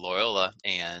another school, Loyola,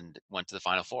 and went to the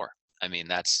Final Four. I mean,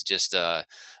 that's just how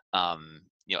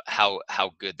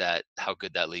good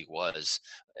that league was.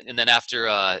 And then after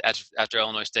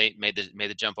Illinois State made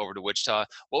the jump over to Wichita,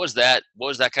 what was that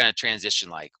kind of transition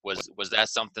like? Was that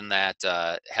something that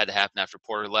had to happen after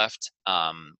Porter left,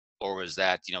 or was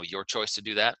that your choice to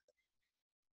do that?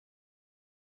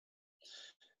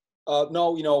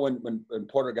 No, when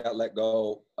Porter got let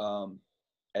go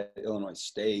at Illinois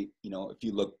State, if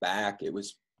you look back, it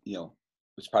was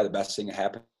probably the best thing that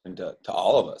happened to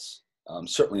all of us.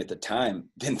 Certainly at the time,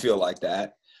 didn't feel like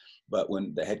that. But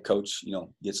when the head coach,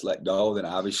 gets let go, then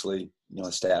obviously,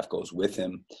 the staff goes with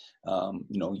him,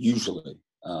 usually,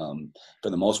 for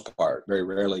the most part. Very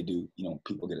rarely do,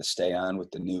 people get to stay on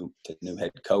with the new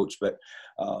head coach. But,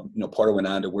 Porter went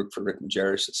on to work for Rick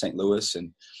Majerus at St. Louis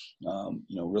and,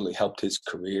 really helped his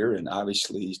career. And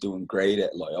obviously he's doing great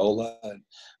at Loyola, and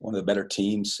one of the better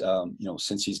teams,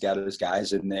 since he's got his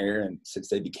guys in there and since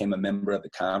they became a member of the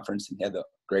conference and had the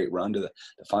great run to the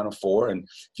Final Four. And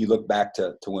if you look back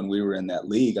to when we were in that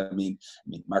league, I mean,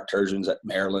 Mark Turgeon's at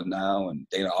Maryland now, and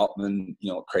Dana Altman,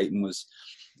 Creighton was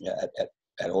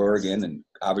at Oregon, and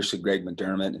obviously Greg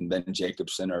McDermott and Ben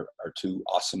Jacobson are 2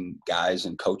 awesome guys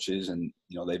and coaches, and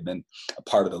they've been a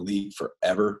part of the league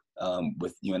forever,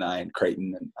 with UNI and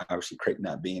Creighton, and obviously Creighton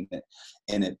not being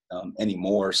in it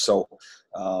anymore. So,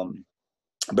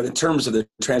 but in terms of the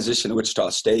transition to Wichita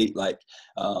State,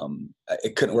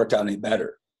 it couldn't work out any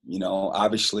better.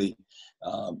 Obviously,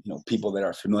 people that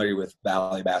are familiar with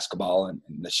Valley basketball and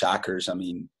the Shockers, I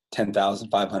mean,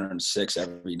 10,506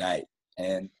 every night.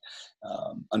 And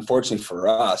unfortunately for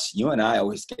us, UNI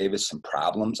always gave us some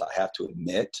problems, I have to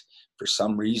admit, for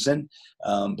some reason.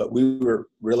 But we were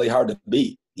really hard to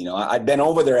beat. I'd been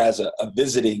over there as a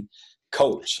visiting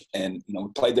coach, and,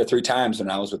 played there 3 times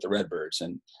when I was with the Redbirds.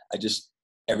 And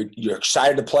you're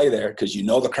excited to play there because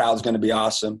the crowd's going to be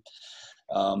awesome.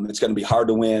 It's going to be hard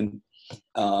to win.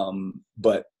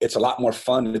 But it's a lot more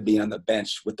fun to be on the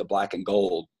bench with the black and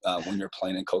gold when you're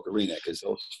playing in Koch Arena, because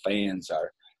those fans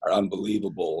are are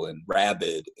unbelievable and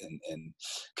rabid and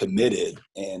committed.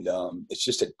 And it's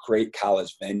just a great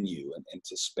college venue. And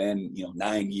to spend,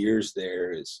 9 years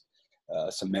there is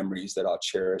some memories that I'll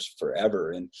cherish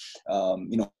forever. And,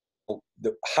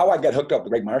 how I got hooked up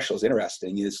with Greg Marshall is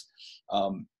interesting is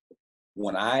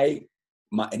when in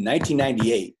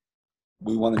 1998,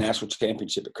 we won the national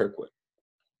championship at Kirkwood.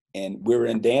 And we were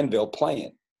in Danville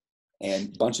playing.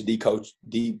 And a bunch of D2,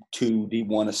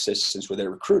 D1 assistants were there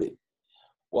recruiting.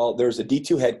 Well, there's a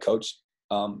D2 head coach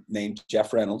named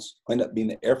Jeff Reynolds, who ended up being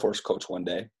the Air Force coach one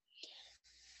day.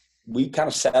 We kind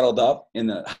of saddled up in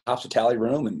the hospitality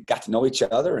room and got to know each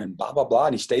other and blah, blah, blah.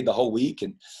 And he stayed the whole week.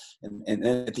 And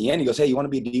then at the end, he goes, "Hey, you want to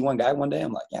be a D1 guy one day?"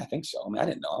 I'm like, "Yeah, I think so." I mean, I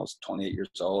didn't know. I was 28 years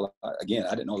old. Again,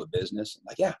 I didn't know the business. I'm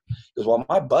like, "Yeah." He goes, "Well,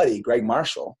 my buddy, Greg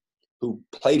Marshall, who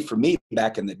played for me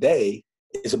back in the day,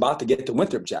 is about to get the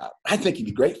Winthrop job. I think he'd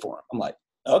be great for him." I'm like,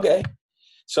 "Okay."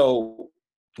 So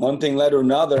one thing led to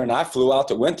another, and I flew out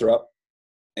to Winthrop,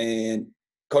 and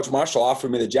Coach Marshall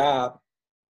offered me the job,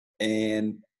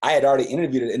 and I had already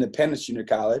interviewed at Independence Junior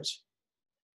College.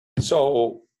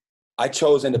 So I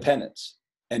chose Independence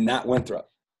and not Winthrop.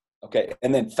 Okay.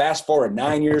 And then fast forward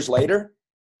 9 years later,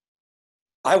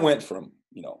 I went from,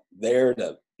 there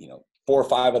to, 4 or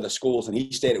 5 other schools, and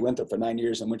he stayed at Winthrop for 9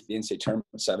 years and went to the NCAA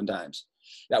tournament 7 times.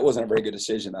 That wasn't a very good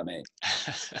decision I made.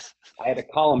 I had to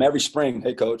call him every spring.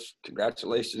 "Hey, coach,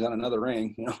 congratulations on another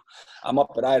ring. I'm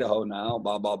up at Idaho now,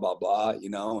 blah, blah, blah, blah,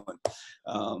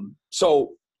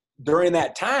 So during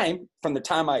that time, from the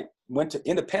time I went to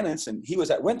Independence and he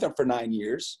was at Winthrop for 9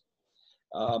 years,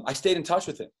 I stayed in touch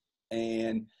with him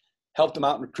and helped him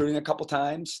out in recruiting a couple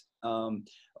times.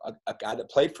 A guy that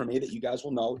played for me that you guys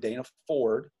will know, Dana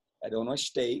Ford at Illinois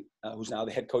State, who's now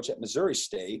the head coach at Missouri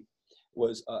State,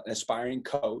 was an aspiring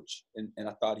coach. And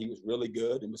I thought he was really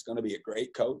good and was going to be a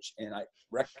great coach. And I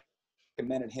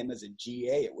recommended him as a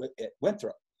GA at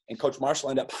Winthrop. And Coach Marshall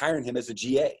ended up hiring him as a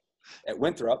GA at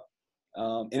Winthrop.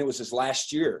 And it was his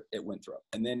last year at Winthrop.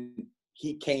 And then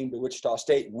he came to Wichita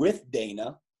State with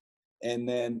Dana. And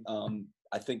then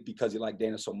I think because he liked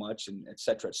Dana so much and et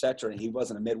cetera, and he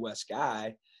wasn't a Midwest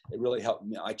guy, it really helped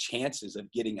my chances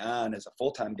of getting on as a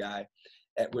full-time guy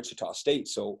at Wichita State.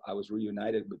 So I was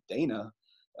reunited with Dana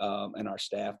and our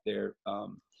staff there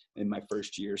in my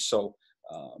first year. So,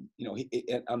 on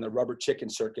the rubber chicken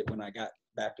circuit, when I got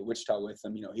back to Wichita with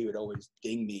him, he would always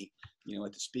ding me,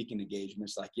 at the speaking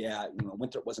engagements, like, "Yeah,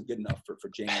 Winthrop wasn't good enough for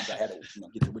James. I had to,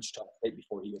 get to Wichita State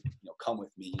before he would, come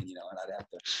with me, and I'd have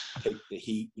to take the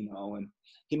heat, and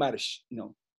he might have,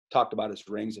 talked about his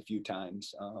rings a few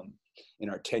times in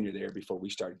our tenure there before we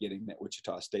started getting at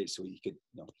Wichita State. So he could,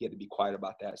 he had to be quiet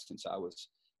about that since I was,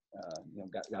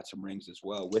 got some rings as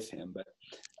well with him.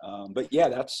 But yeah,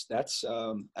 that's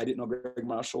I didn't know Greg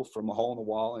Marshall from a hole in the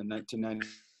wall in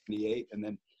 1998. And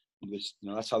then just,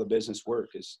 that's how the business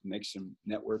works, is make some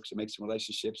networks and make some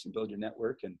relationships and build your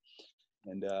network. And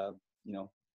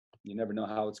you never know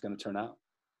how it's going to turn out.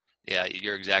 Yeah,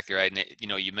 you're exactly right. And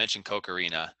you mentioned Coke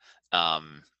Arena.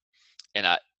 And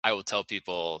I will tell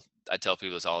people, I tell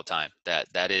people this all the time,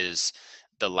 that is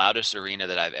the loudest arena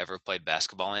that I've ever played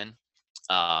basketball in.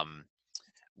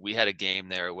 We had a game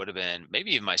there. It would have been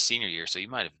maybe even my senior year, so you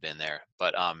might have been there.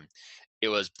 But it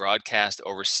was broadcast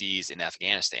overseas in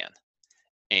Afghanistan.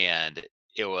 And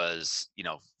it was,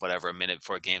 whatever, a minute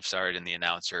before the game started, and the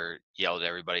announcer yelled at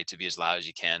everybody to be as loud as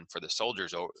you can for the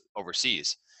soldiers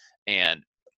overseas. And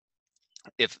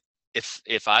if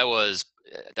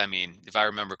I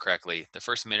remember correctly, the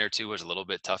first minute or two was a little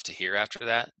bit tough to hear after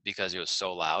that because it was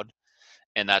so loud.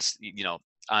 And that's,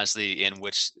 honestly, in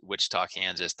Wichita,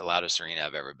 Kansas, the loudest arena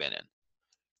I've ever been in.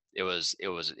 It was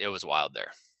wild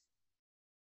there.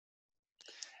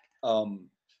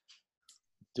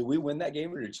 Did we win that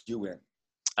game, or did you win?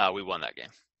 We won that game.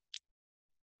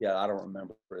 Yeah, I don't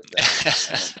remember it. I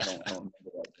don't remember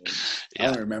that game. Yeah. I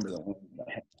don't remember the win.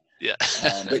 Yeah.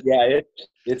 But yeah,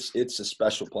 it's a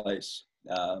special place.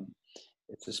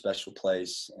 It's a special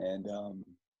place, and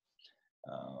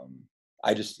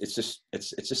it's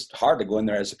just hard to go in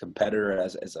there as a competitor,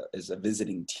 as a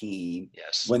visiting team.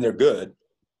 Yes. When they're good,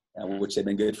 which they've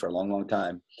been good for a long, long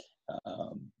time,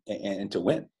 and to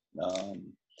win.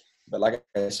 But like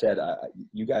I said,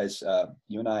 you guys,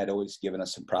 you and I had always given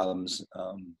us some problems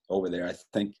over there. I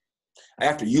think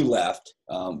after you left,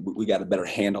 we got a better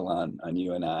handle on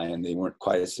you and I, and they weren't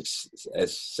quite as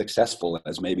successful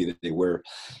as maybe they were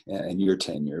in your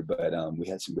tenure. But we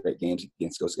had some great games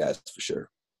against those guys for sure.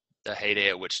 The heyday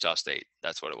at Wichita State.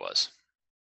 That's what it was.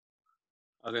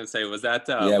 I was gonna say, was that?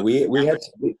 Yeah, we had.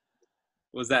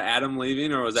 Was that Adam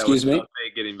leaving, or was that Wichita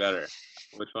State getting better?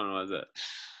 Which one was it?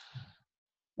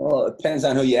 Well, it depends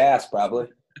on who you ask, probably.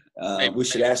 We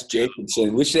should ask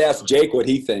Jacobson. We should ask Jake what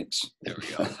he thinks. There we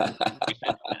go.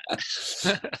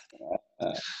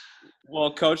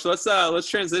 Well, Coach, let's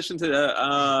transition to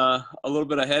a little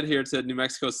bit ahead here to New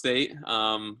Mexico State.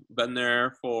 Been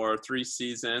there for 3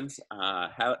 seasons.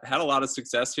 Had a lot of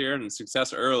success here, and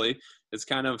success early. It's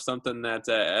kind of something that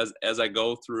as I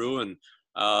go through and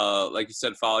like you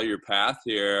said, follow your path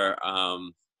here.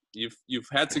 You've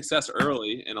had success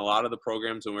early in a lot of the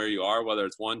programs and where you are, whether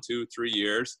it's 1, 2, 3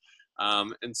 years.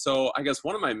 And so I guess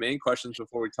one of my main questions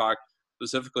before we talk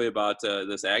specifically about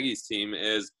this Aggies team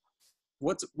is,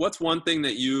 what's one thing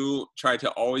that you try to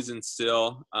always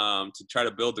instill to try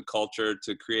to build the culture,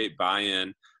 to create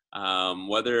buy-in,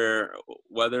 whether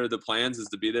the plans is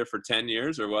to be there for 10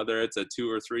 years or whether it's a 2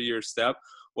 or 3 year step?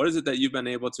 What is it that you've been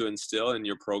able to instill in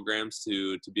your programs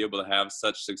to be able to have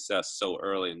such success so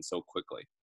early and so quickly?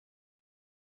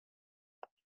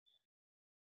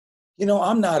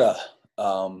 I'm not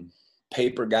a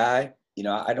paper guy.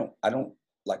 I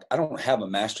don't have a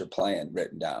master plan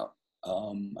written down.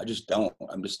 I just don't.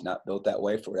 I'm just not built that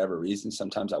way for whatever reason.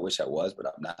 Sometimes I wish I was, but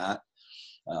I'm not.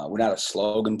 We're not a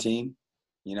slogan team.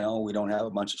 We don't have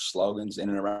a bunch of slogans in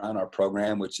and around our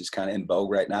program, which is kind of in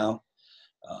vogue right now.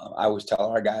 I always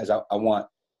tell our guys, I want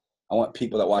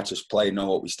people that watch us play know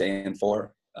what we stand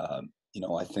for.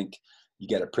 I think you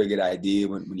get a pretty good idea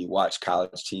when you watch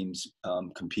college teams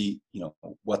compete,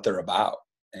 what they're about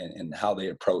and how they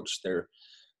approach their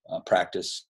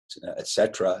practice,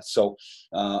 etc. So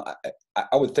I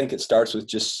would think it starts with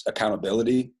just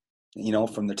accountability,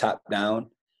 from the top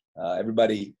down.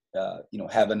 Everybody,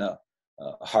 having a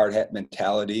hard hat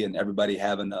mentality, and everybody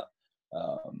having a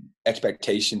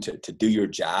expectation to do your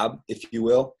job, if you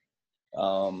will.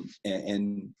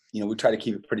 And we try to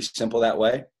keep it pretty simple that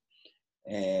way.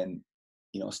 And,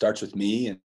 it starts with me,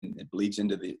 and it bleeds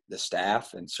into the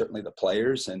staff and certainly the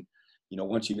players. And,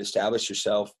 once you've established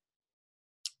yourself,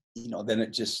 then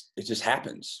it just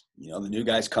happens. The new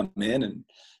guys come in and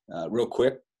real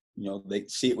quick, they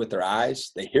see it with their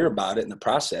eyes, they hear about it in the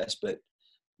process, but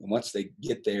once they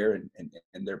get there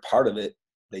and they're part of it,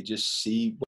 they just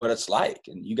see what it's like.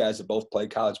 And you guys have both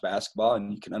played college basketball,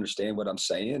 and you can understand what I'm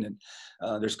saying. And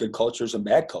there's good cultures and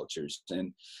bad cultures.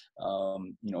 And,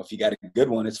 if you got a good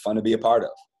one, it's fun to be a part of.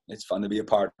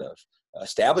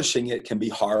 Establishing it can be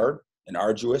hard and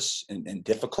arduous and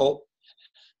difficult.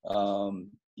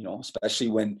 Especially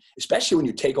when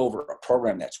you take over a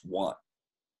program that's won.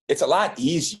 It's a lot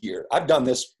easier. I've done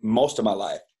this most of my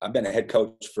life. I've been a head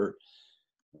coach for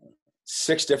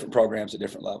 6 different programs at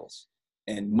different levels.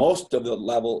 And most of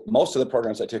the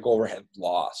programs I took over have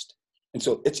lost. And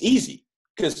so it's easy,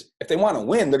 because if they want to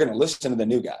win, they're going to listen to the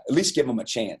new guy, at least give them a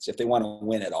chance if they want to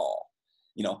win at all.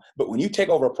 But when you take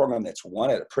over a program that's won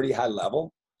at a pretty high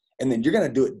level, and then you're going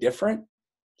to do it different,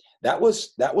 that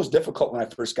was difficult when I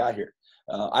first got here.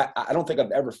 I don't think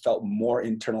I've ever felt more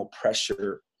internal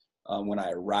pressure when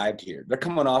I arrived here. They're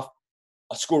coming off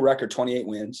a school record 28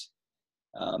 wins.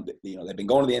 They've been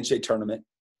going to the NCAA tournament,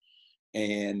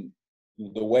 and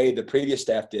the way the previous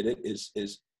staff did it is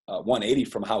 180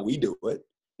 from how we do it.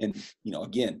 And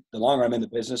again, the longer I'm in the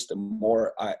business, the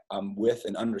more I'm with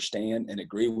and understand and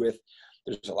agree with.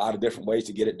 There's a lot of different ways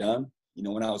to get it done.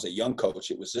 When I was a young coach,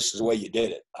 this is the way you did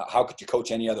it. How could you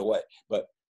coach any other way? But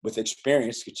with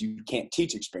experience, because you can't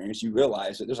teach experience, you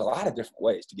realize that there's a lot of different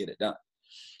ways to get it done.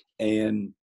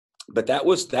 But that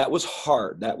was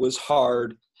hard. That was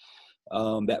hard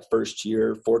that first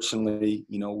year. Fortunately,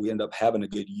 we ended up having a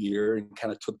good year and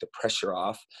kind of took the pressure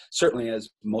off. Certainly, as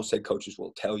most head coaches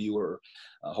will tell you, or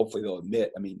hopefully they'll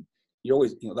admit, you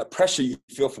always, that pressure you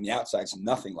feel from the outside is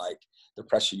nothing like the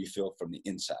pressure you feel from the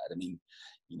inside.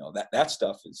 That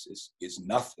stuff is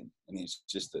nothing. It's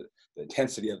just the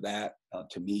intensity of that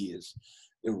to me is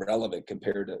irrelevant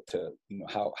compared to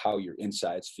how your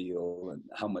insides feel and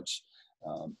how much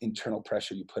internal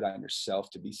pressure you put on yourself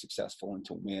to be successful and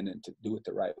to win and to do it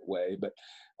the right way. But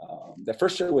the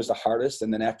first year was the hardest.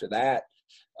 And then after that,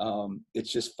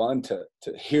 it's just fun to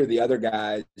hear the other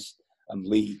guys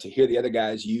lead, to hear the other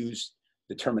guys use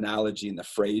the terminology and the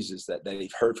phrases that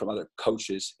they've heard from other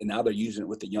coaches, and now they're using it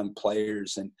with the young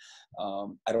players. And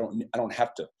I don't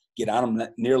have to get on them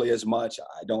nearly as much.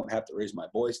 I don't have to raise my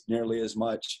voice nearly as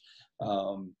much.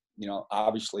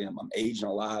 Obviously I'm aging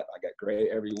a lot. I got gray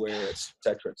everywhere, et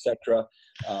cetera.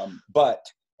 But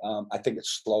I think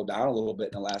it's slowed down a little bit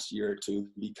in the last year or two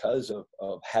because of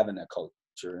having a culture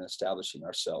and establishing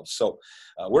ourselves. So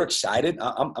we're excited.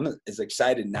 I'm as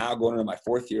excited now going into my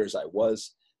 4th year as I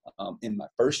was in my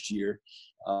first year.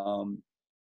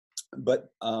 But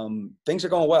things are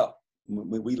going well.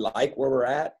 We like where we're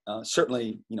at.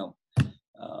 Certainly,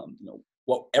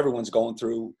 what everyone's going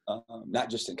through, not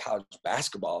just in college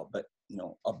basketball, but,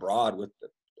 abroad with the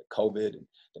COVID and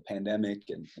the pandemic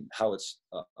and how it's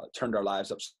turned our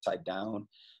lives upside down.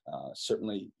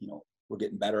 Certainly, we're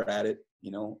getting better at it.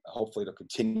 Hopefully it'll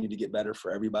continue to get better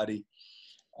for everybody.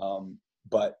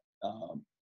 But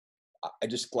I'm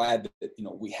just glad that,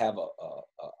 we have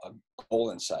a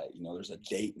goal in sight. There's a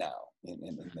date now,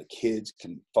 and the kids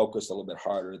can focus a little bit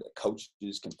harder. The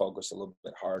coaches can focus a little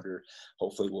bit harder.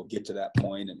 Hopefully we'll get to that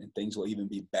point, and things will even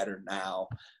be better now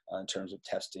in terms of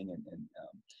testing and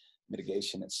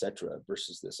mitigation, et cetera,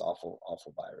 versus this awful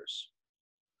virus.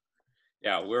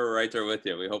 Yeah, we're right there with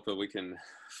you. We hope that we can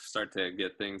start to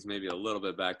get things maybe a little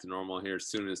bit back to normal here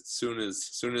soon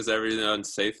as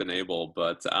everyone's safe and able.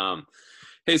 But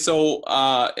hey, so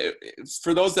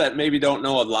for those that maybe don't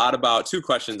know a lot about, two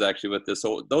questions actually with this.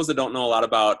 So those that don't know a lot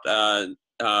about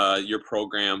your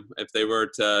program, if they were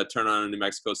to turn on a New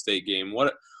Mexico State game,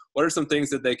 what are some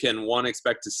things that they can, one,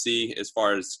 expect to see as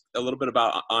far as a little bit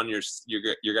about on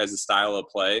your guys' style of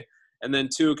play? And then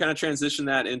two, kind of transition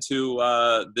that into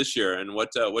this year and what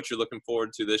you're looking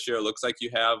forward to this year. It looks like you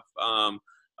have a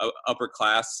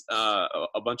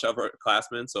bunch of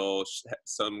upperclassmen, so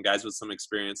some guys with some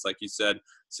experience, like you said,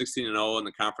 16-0 in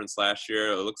the conference last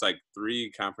year. It looks like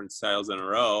 3 conference titles in a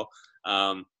row.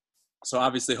 So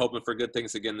obviously hoping for good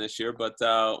things again this year. But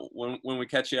when we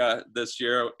catch you this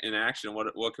year in action,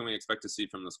 what can we expect to see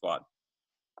from the squad?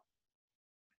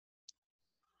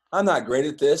 I'm not great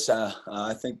at this.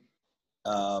 I think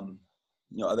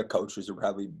other coaches are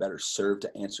probably better served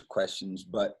to answer questions,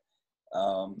 but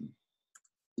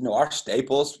our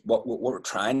staples, what we're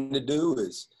trying to do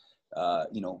is,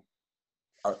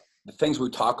 the things we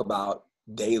talk about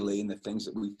daily and the things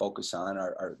that we focus on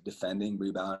are defending,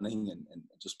 rebounding, and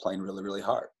just playing really, really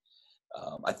hard.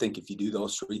 I think if you do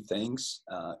those 3 things,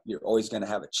 you're always going to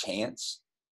have a chance.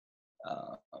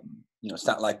 It's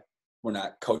not like we're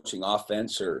not coaching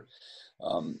offense or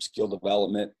skill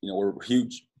development. We're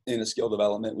huge into skill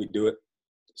development. We do it,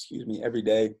 every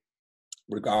day,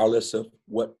 regardless of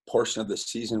what portion of the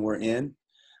season we're in.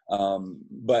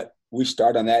 But we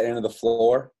start on that end of the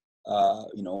floor.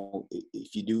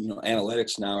 If you do,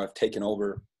 analytics now have taken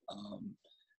over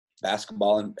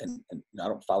basketball, and I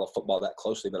don't follow football that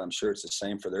closely, but I'm sure it's the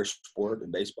same for their sport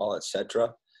and baseball, et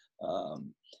cetera.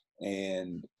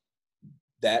 And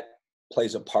that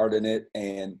plays a part in it.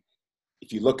 And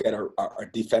if you look at our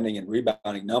defending and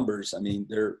rebounding numbers, I mean,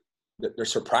 they're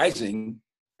surprising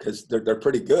because they're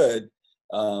pretty good.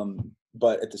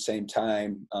 But at the same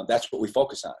time, that's what we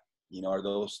focus on, are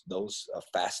those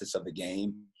facets of the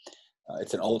game.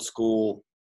 It's an old school,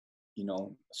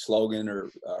 slogan or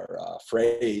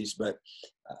phrase, but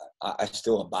I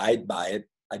still abide by it.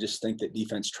 I just think that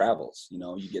defense travels.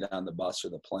 You get on the bus or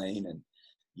the plane and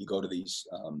you go to these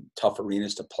tough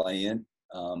arenas to play in.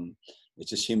 It's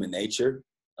just human nature.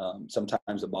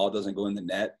 Sometimes the ball doesn't go in the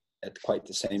net at quite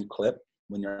the same clip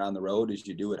when you're on the road as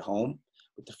you do at home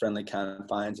with the friendly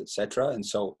confines, et cetera. And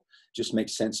so it just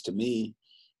makes sense to me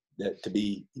that to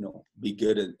be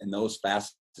good in those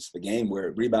facets of the game,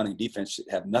 where rebounding defense should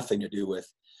have nothing to do with,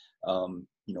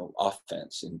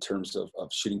 offense in terms of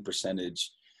shooting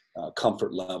percentage,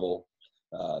 comfort level,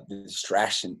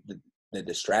 the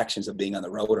distractions of being on the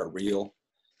road are real.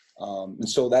 And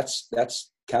so that's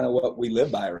kind of what we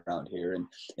live by around here.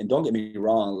 And don't get me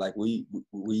wrong, like we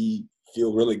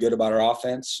feel really good about our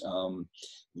offense.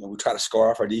 We try to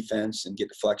score off our defense and get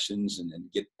deflections and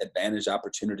get advantage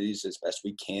opportunities as best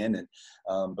we can. And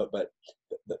but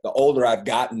the older I've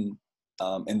gotten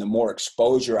and the more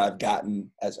exposure I've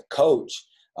gotten as a coach,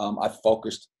 I've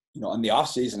focused. In the off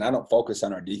season, I don't focus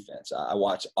on our defense. I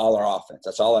watch all our offense.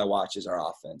 That's all I watch is our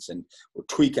offense. And we're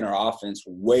tweaking our offense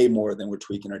way more than we're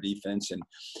tweaking our defense. And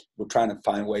we're trying to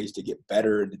find ways to get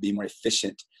better and to be more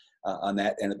efficient on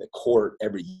that end of the court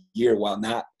every year, while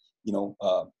not,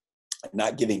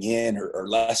 not giving in or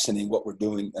lessening what we're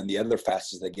doing on the other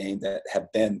facets of the game that have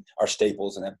been our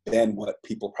staples and have been what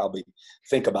people probably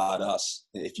think about us.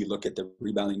 If you look at the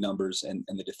rebounding numbers and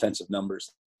the defensive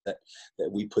numbers that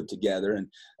we put together. And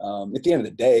at the end of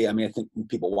the day, I mean, I think when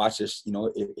people watch this,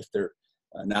 if they're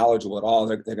knowledgeable at all,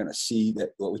 they're going to see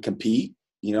that we compete.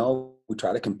 We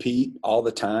try to compete all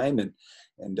the time and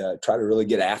try to really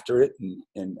get after it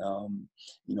and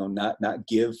not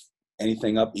give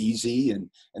anything up easy. And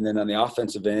then on the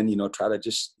offensive end, try to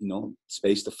just,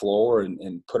 space the floor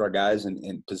and put our guys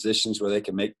in positions where they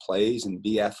can make plays and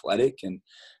be athletic. And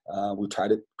We try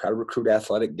to recruit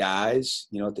athletic guys.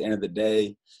 At the end of the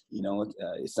day,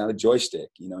 it's not a joystick.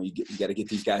 You got to get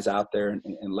these guys out there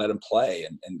and let them play.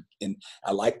 And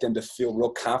I like them to feel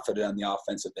real confident on the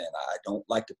offensive end. I don't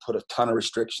like to put a ton of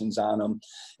restrictions on them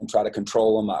and try to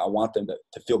control them. I want them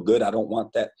to feel good. I don't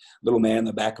want that little man in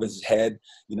the back of his head,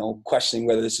 questioning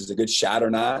whether this is a good shot or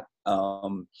not.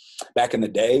 Back in the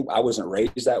day, I wasn't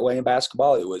raised that way in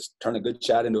basketball. It was turn a good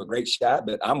shot into a great shot,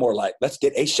 but I'm more like, let's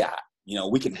get a shot.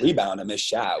 We can rebound a missed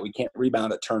shot. We can't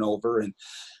rebound a turnover. And,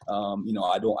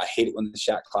 I hate it when the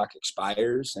shot clock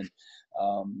expires. And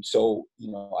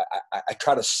I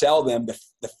try to sell them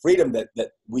the freedom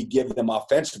that we give them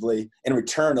offensively in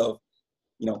return of,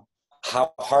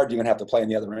 how hard you're going to have to play on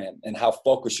the other end and how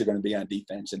focused you're going to be on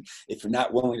defense. And if you're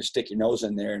not willing to stick your nose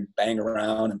in there and bang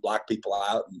around and block people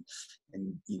out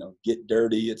and get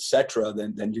dirty, etc.,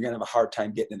 then you're going to have a hard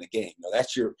time getting in the game.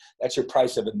 That's your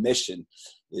price of admission,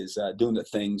 is doing the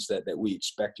things that we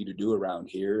expect you to do around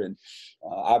here. And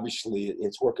obviously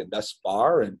it's working thus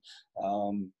far, and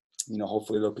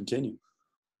hopefully they'll continue.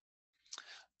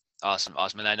 Awesome.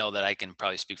 And I know that I can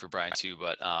probably speak for Brian too,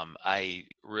 but I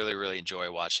really, really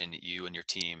enjoy watching you and your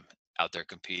team out there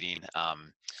competing.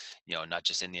 Not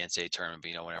just in the NCAA tournament,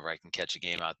 but whenever I can catch a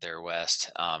game out there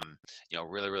west,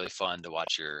 really, really fun to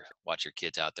watch your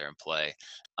kids out there and play.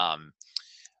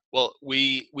 Well,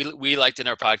 we liked in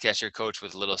our podcast here, Coach,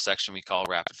 with a little section we call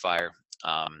Rapid Fire.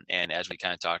 And as we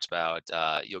kind of talked about,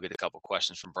 you'll get a couple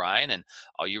questions from Brian, and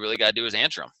all you really got to do is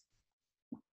answer them.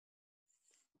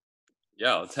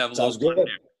 Yeah, let's have a Sounds little good. fun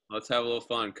here. Let's have a little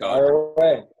fun, Coach.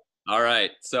 All right.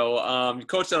 So you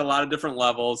coached at a lot of different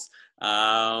levels,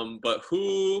 but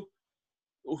who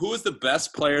is the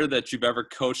best player that you've ever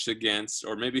coached against,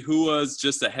 or maybe who was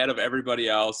just ahead of everybody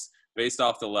else based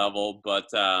off the level? But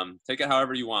take it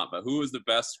however you want. But who was the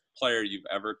best player you've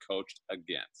ever coached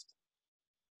against?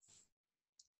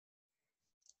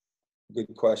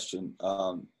 Good question.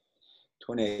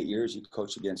 28 years, you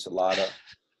coach against a lot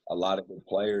of good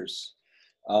players.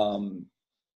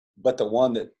 But the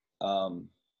one that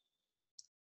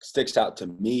sticks out to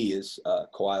me is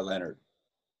Kawhi Leonard.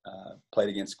 Played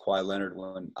against Kawhi Leonard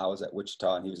when I was at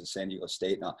Wichita and he was at San Diego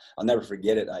State. And I'll never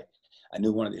forget it. I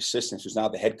knew one of the assistants, who's now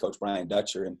the head coach, Brian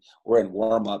Dutcher, and we're in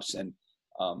warm-ups, and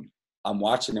I'm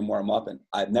watching him warm up, and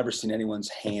I've never seen anyone's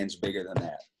hands bigger than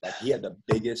that. Like, he had the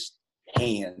biggest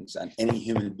hands on any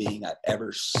human being I've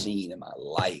ever seen in my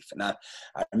life. And I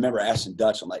remember asking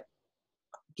Dutch, I'm like,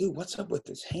 dude, what's up with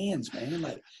his hands, man?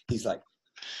 Like, he's like,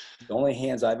 the only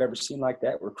hands I've ever seen like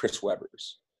that were Chris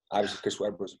Webber's. Obviously, Chris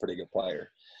Webber was a pretty good player.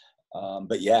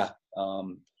 But yeah,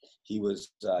 he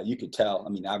was, you could tell, I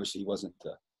mean, obviously he wasn't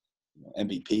the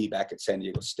MVP back at San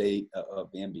Diego State of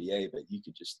the NBA, but you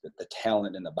could just, the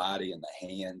talent in the body and the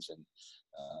hands, and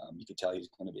you could tell he's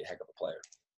going to be a heck of a player.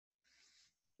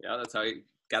 Yeah, that's how he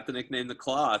got the nickname the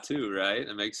Claw too, right?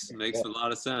 It makes a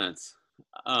lot of sense.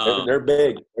 They're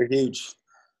big. They're huge.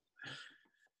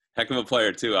 Heck of a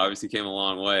player too. Obviously came a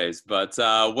long ways. But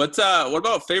what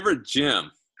about favorite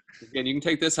gym? Again, you can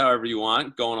take this however you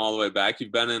want, going all the way back.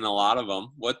 You've been in a lot of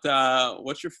them.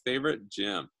 What's your favorite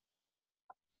gym?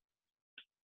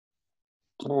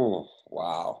 Oh,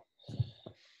 wow.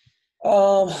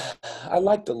 I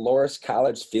like the Loras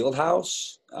College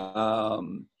Fieldhouse.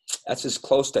 That's as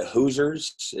close to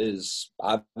Hoosiers as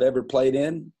I've ever played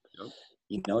in.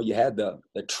 Yep. You had the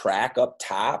track up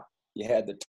top. You had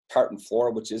the tartan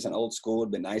floor, which isn't old school.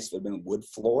 It'd been nice if it had been wood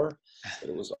floor, but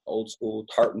it was old school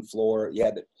tartan floor. You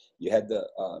had the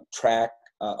track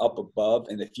up above,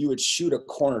 and if you would shoot a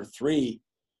corner three,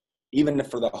 even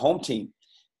for the home team,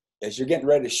 as you're getting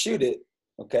ready to shoot it,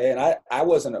 okay, and I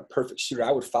wasn't a perfect shooter.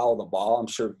 I would follow the ball. I'm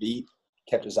sure Beat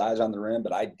kept his eyes on the rim,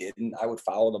 but I didn't. I would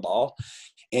follow the ball.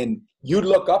 And you'd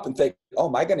look up and think, oh,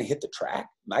 am I going to hit the track?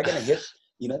 Am I going to hit,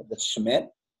 the cement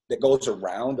that goes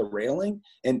around the railing?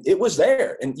 And it was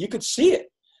there, and you could see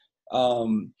it.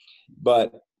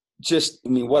 But just,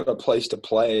 what a place to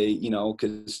play,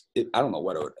 because I don't know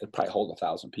what it'd probably hold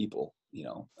 1,000 people,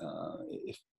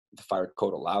 if the fire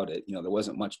code allowed it. There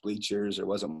wasn't much bleachers, there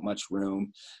wasn't much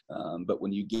room. But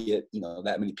when you get,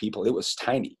 that many people, it was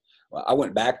tiny. Well, I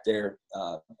went back there.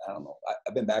 I don't know.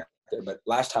 I've been back there, but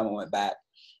last time I went back,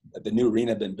 the new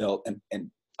arena had been built,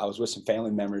 and I was with some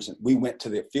family members, and we went to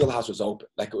the field house. Was open.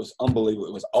 Like, it was unbelievable.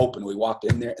 It was open. We walked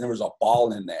in there, and there was a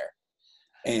ball in there.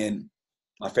 And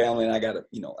my family and I got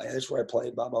hey, this is where I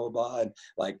played, blah, blah, blah, blah. And,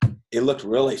 like, it looked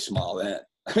really small then.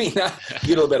 I mean, you get a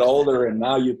little bit older, and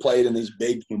now you played in these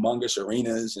big, humongous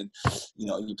arenas, and,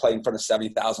 you play in front of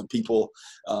 70,000 people.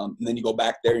 And then you go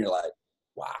back there, and you're like,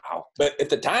 wow. But at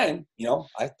the time,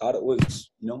 I thought it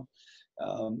was,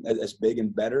 as big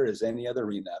and better as any other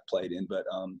arena I played in. But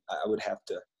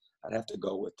I'd have to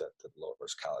go with the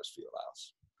Loras College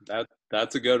Fieldhouse.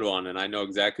 That's a good one, and I know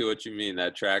exactly what you mean.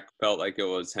 That track felt like it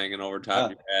was hanging over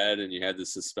top of your head, and you had the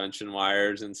suspension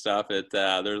wires and stuff. There's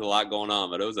a lot going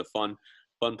on, but it was a fun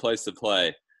place to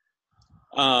play.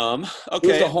 Okay. It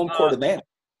was a home court advantage.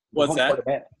 What's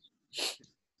that?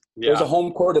 Yeah. It was a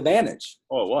home court advantage.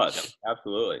 Oh, it was.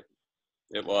 Absolutely.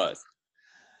 It was.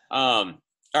 All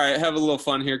right, have a little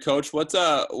fun here, Coach. What's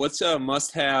a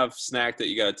must-have snack that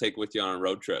you got to take with you on a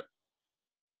road trip?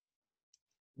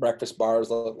 Breakfast bars,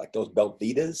 like those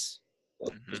Belvitas.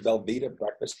 Those Belvita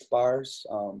breakfast bars.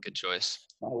 Good choice.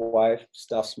 My wife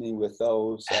stuffs me with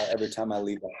those every time I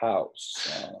leave the house,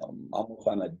 almost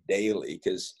on a daily,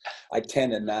 because I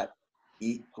tend to not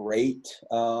eat great.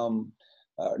 I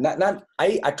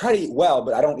try to eat well,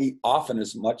 but I don't eat often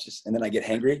as much, and then I get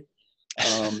hangry.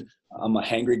 I'm a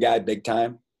hangry guy big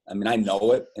time. I mean, I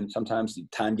know it, and sometimes the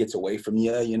time gets away from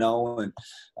you, and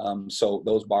so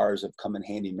those bars have come in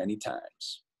handy many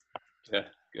times. Yeah,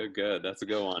 good. That's a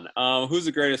good one. Who's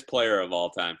the greatest player of all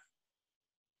time?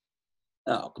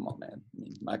 Oh, come on, man. I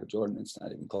mean, Michael Jordan, it's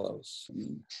not even close. I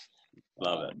mean,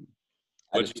 love it.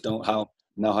 I just don't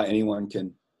know how anyone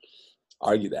can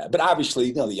argue that. But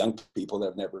obviously, the young people that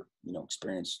have never,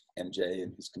 experienced MJ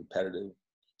and his competitive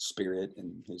spirit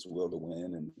and his will to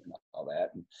win and all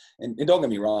that. And don't get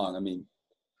me wrong. I mean,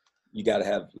 you got to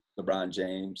have LeBron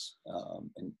James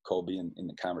and Kobe in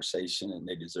the conversation, and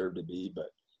they deserve to be. But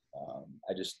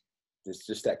it's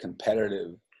just that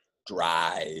competitive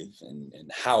drive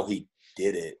and how he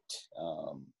did it.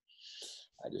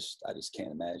 I just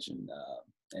can't imagine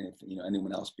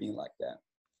anyone else being like that.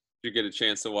 Did you get a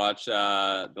chance to watch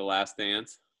The Last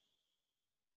Dance?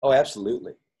 Oh,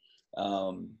 absolutely.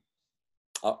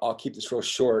 I'll keep this real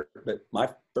short, but my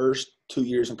first 2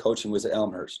 years in coaching was at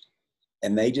Elmhurst,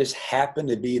 and they just happened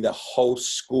to be the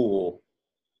host school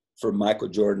for Michael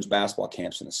Jordan's basketball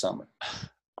camps in the summer.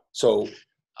 So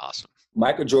awesome.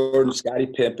 Michael Jordan, Scottie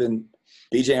Pippen,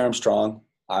 B.J. Armstrong,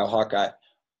 Iowa Hawkeye,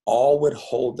 all would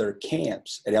hold their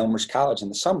camps at Elmhurst College in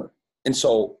the summer. And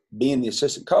so being the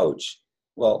assistant coach,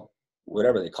 well,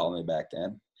 whatever they called me back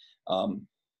then,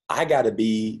 I got to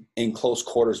be in close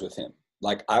quarters with him.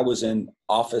 Like, I was in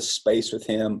office space with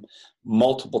him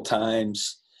multiple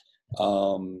times.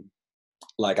 I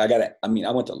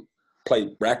went to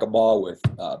play racquetball with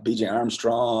B.J.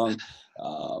 Armstrong.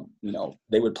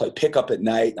 They would play pickup at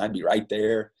night, and I'd be right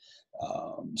there.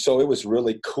 So it was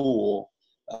really cool.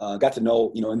 Got to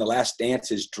know, in The Last Dance,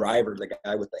 his driver, the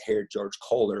guy with the hair, George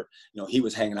Kohler, he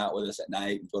was hanging out with us at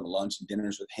night and going to lunch and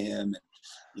dinners with him. And,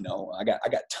 I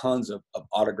got tons of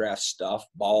autographed stuff,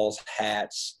 balls,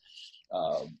 hats,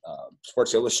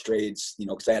 Sports Illustrateds,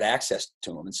 because I had access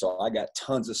to them. And so I got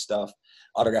tons of stuff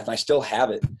autographed, and I still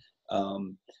have it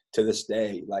to this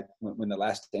day. Like when The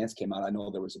Last Dance came out, I know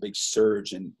there was a big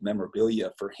surge in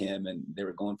memorabilia for him, and they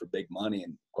were going for big money.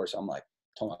 And of course, I'm like,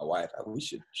 told my wife, we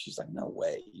should. She's like, no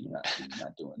way, you're not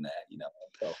doing that,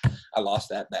 So I lost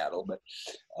that battle, but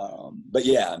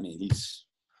yeah, I mean,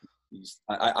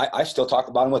 I still talk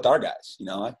about him with our guys.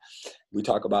 We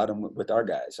talk about him with our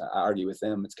guys. I argue with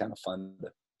them. It's kind of fun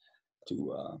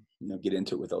to get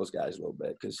into it with those guys a little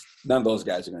bit, because none of those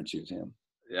guys are going to choose him.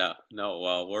 Yeah, no,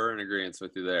 well, we're in agreement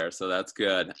with you there, so that's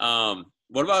good.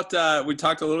 What about we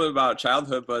talked a little bit about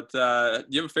childhood, but do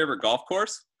you have a favorite golf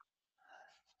course?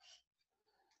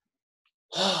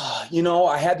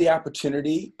 I had the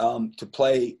opportunity to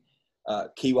play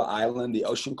Kiawah Island, the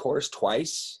Ocean Course,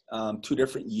 twice, 2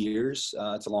 different years.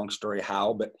 It's a long story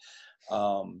how, but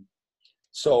that's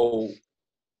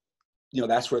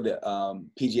where the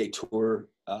PGA Tour,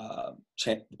 the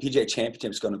PGA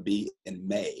Championship is going to be in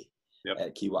May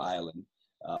at Kiawah Island.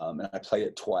 And I played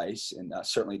it twice, and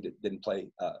certainly didn't play,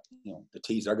 the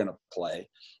tees are going to play,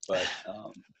 but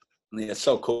it's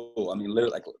so cool. I mean,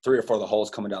 literally, like 3 or 4 of the holes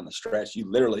coming down the stretch, you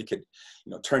literally could,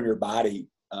 turn your body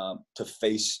to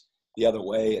face the other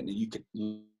way, and you could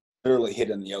literally hit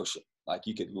in the ocean. Like,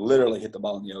 you could literally hit the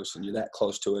ball in the ocean. You're that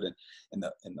close to it, and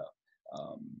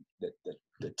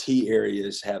the tee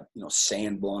areas have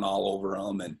sand blowing all over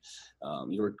them, and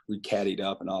we caddied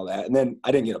up and all that. And then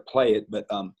I didn't get to play it, but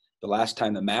the last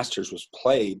time the Masters was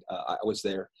played, I was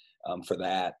there for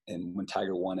that, and when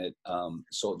Tiger won it,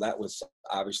 so that was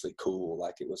obviously cool.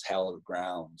 Like, it was hallowed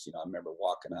grounds. I remember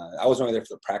walking on. I was only there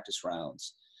for the practice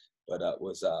rounds, but it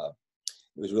was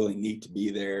was really neat to be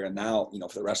there. And now, you know,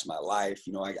 for the rest of my life,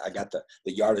 you know, I got the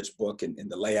yardage book and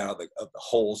the layout of the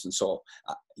holes. And so,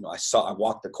 you know, I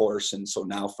walked the course. And so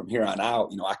now from here on out,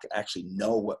 you know, I can actually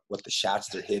know what the shots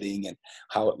they're hitting and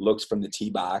how it looks from the tee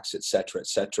box, et cetera, et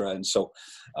cetera. And so,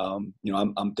 you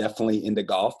know, I'm definitely into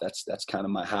golf. That's kind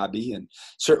of my hobby, and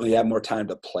certainly have more time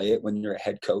to play it when you're a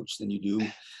head coach than you do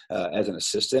as an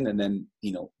assistant. And then,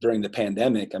 you know, during the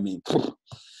pandemic, I mean,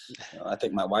 you know, I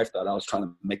think my wife thought I was trying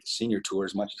to make the senior tour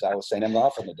as much as I was saying I'm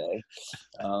off in the day.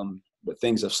 But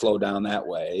things have slowed down that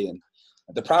way. And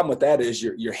the problem with that is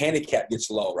your handicap gets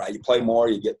low, right? You play more,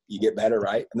 you get better,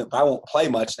 right? And I won't play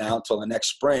much now until the next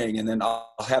spring, and then I'll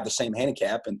have the same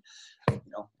handicap, and you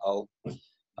know, I'll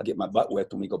get my butt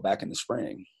whipped when we go back in the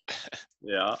spring.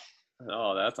 Yeah.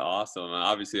 Oh, that's awesome.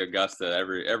 Obviously Augusta,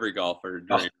 every golfer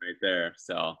dream right there.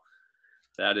 So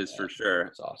that is for sure.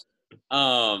 That's awesome.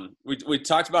 We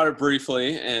talked about it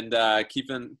briefly, and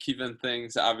keeping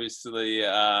things obviously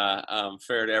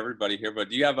fair to everybody here. But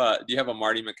do you have a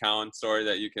Marty McCowan story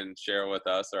that you can share with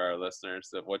us or our listeners?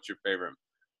 That what's your favorite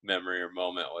memory or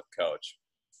moment with Coach?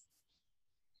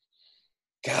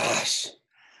 Gosh,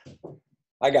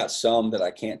 I got some that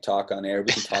I can't talk on air.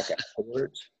 We can talk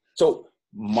afterwards. So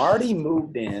Marty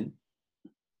moved in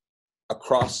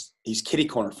across. He's kitty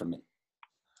corner from me.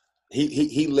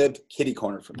 He lived kitty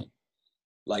corner from me.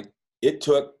 Like, it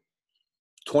took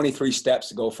 23 steps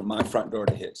to go from my front door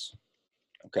to his.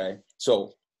 Okay.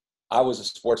 So I was a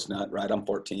sports nut, right? I'm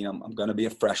 14. I'm going to be a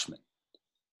freshman.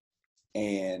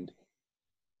 And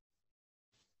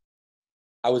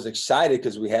I was excited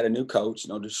because we had a new coach,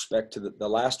 no disrespect to the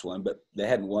last one, but they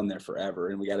hadn't won there forever.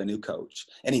 And we got a new coach,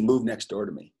 and he moved next door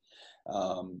to me.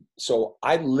 So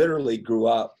I literally grew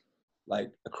up like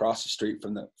across the street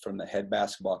from the head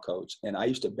basketball coach. And I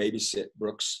used to babysit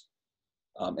Brooks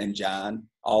and John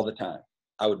all the time.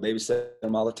 I would babysit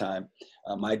them all the time.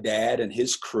 My dad and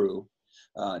his crew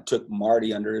took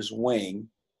Marty under his wing,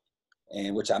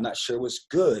 and which I'm not sure was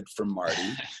good for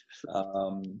Marty.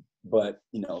 But,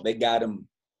 you know, they got him,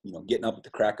 you know, getting up at the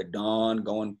crack of dawn,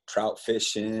 going trout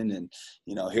fishing. And,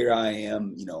 you know, here I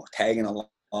am, you know, tagging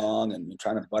along and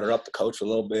trying to butter up the coach a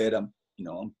little bit. I'm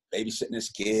babysitting his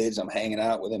kids. I'm hanging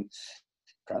out with him,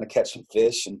 trying to catch some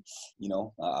fish. And,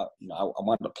 I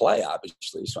wanted to play,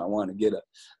 obviously. So I wanted to get a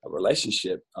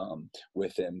relationship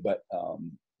with him. But,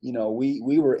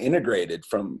 we were integrated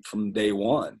from day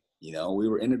one. You know, we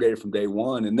were integrated from day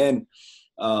one. And then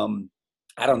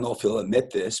I don't know if he'll admit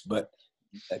this, but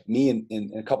like me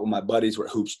and a couple of my buddies were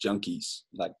hoops junkies,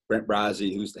 like Brent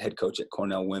Brazzi, who's the head coach at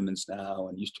Cornell Women's now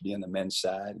and used to be on the men's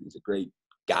side. He's a great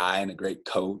guy and a great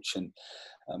coach. And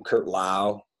Kurt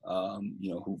Lau,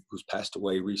 who's passed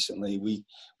away recently. We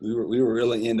were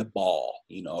really into ball.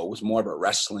 You know, it was more of a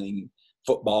wrestling,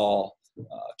 football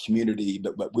community,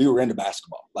 but we were into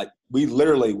basketball. Like, we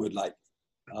literally would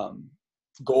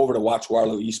go over to watch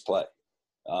Waterloo East play,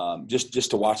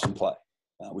 just to watch them play.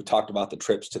 We talked about the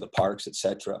trips to the parks,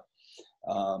 etc.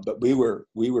 But we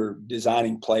were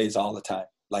designing plays all the time.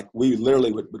 Like, we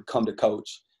literally would come to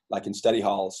coach, like in study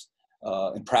halls,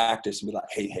 in practice, and be like,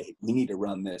 hey, we need to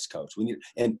run this, coach.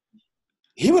 And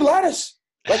he would let us.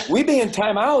 Like, we'd be in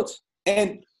timeouts,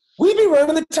 and we'd be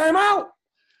running the timeout.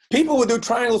 People would do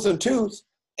triangles and twos.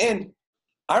 And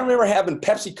I remember having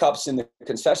Pepsi cups in the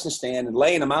concession stand and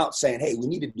laying them out saying, hey, we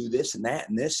need to do this and that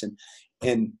and this.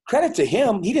 And credit to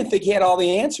him, he didn't think he had all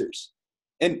the answers.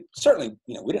 And certainly,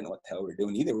 we didn't know what the hell we were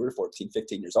doing either. We were 14,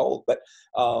 15 years old. But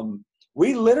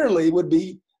we literally would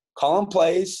be calling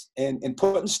plays and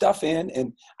putting stuff in.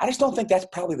 And I just don't think that's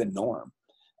probably the norm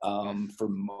for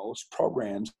most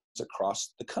programs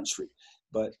across the country.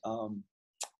 But,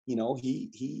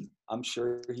 I'm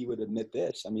sure he would admit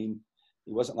this. I mean,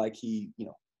 it wasn't like he,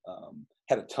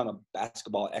 had a ton of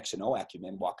basketball X and O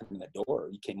acumen walking in the door.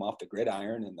 He came off the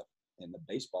gridiron and in the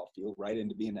baseball field right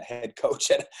into being a head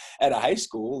coach at a high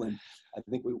school. And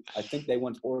I think they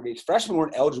won 4 games. Freshmen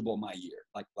weren't eligible my year.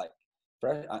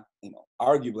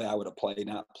 Arguably I would have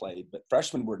not played, but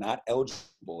freshmen were not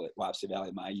eligible at Wapsie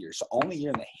Valley my year. So only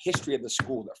year in the history of the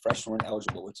school that freshmen weren't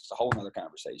eligible, which is a whole nother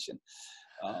conversation.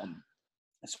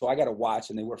 So I got to watch,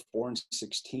 and they were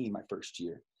 4-16 my first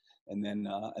year. And then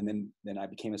I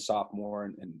became a sophomore,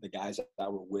 and the guys that I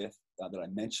were with that I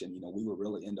mentioned, we were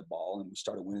really into ball, and we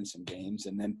started winning some games.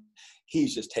 And then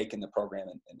he's just taken the program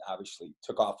and obviously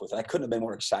took off with it. I couldn't have been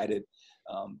more excited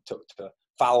to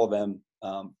follow them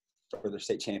for their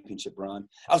state championship run.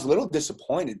 I was a little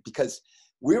disappointed because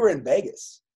we were in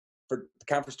Vegas for the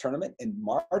conference tournament, and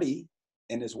Marty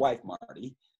and his wife,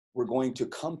 Marty, were going to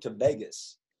come to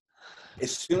Vegas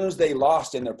as soon as they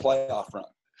lost in their playoff run.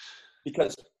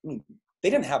 Because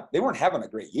they weren't having a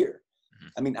great year.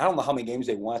 I mean, I don't know how many games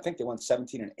they won. I think they won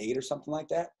 17-8 or something like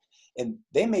that. And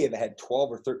they may have had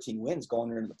 12 or 13 wins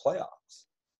going into the playoffs.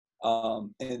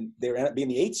 And they ended up being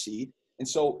the 8th seed. And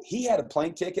so he had a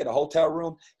plane ticket, a hotel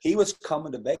room. He was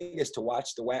coming to Vegas to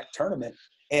watch the WAC tournament.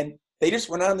 And they just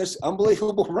went on this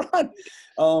unbelievable run.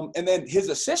 And then his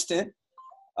assistant,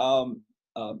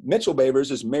 Mitchell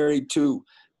Babers, is married to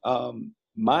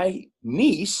my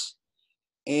niece,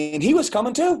 and he was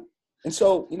coming too. And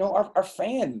so, you know, our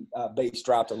fan base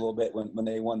dropped a little bit when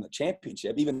they won the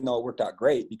championship, even though it worked out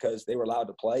great because they were allowed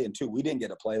to play. And 2, we didn't get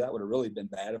to play. That would have really been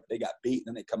bad if they got beat and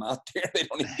then they come out there. They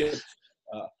don't even get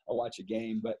watch a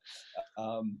game. But,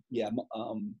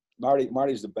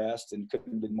 Marty's the best and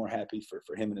couldn't have been more happy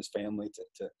for him and his family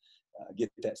to get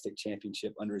that state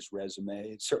championship under his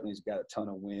resume. Certainly he's got a ton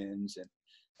of wins. And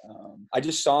I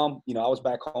just saw him, you know, I was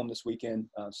back home this weekend,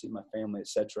 seeing my family, et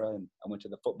cetera. And I went to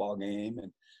the football game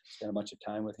and spent a bunch of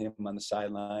time with him on the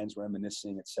sidelines,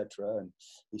 reminiscing, et cetera. And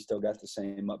he still got the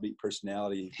same upbeat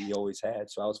personality he always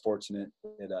had. So I was fortunate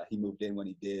that he moved in when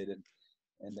he did.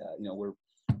 And you know, we're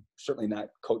certainly not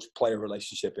coach-player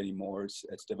relationship anymore.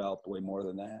 It's developed way more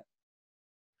than that.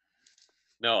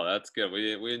 No, that's good.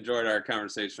 We enjoyed our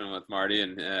conversation with Marty,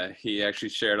 and he actually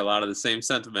shared a lot of the same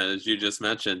sentiment as you just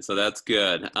mentioned. So that's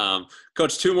good.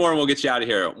 Coach, 2 more, and we'll get you out of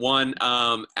here. One,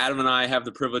 Adam and I have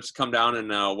the privilege to come down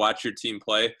and watch your team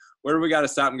play. Where do we got to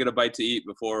stop and get a bite to eat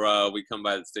before we come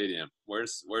by the stadium?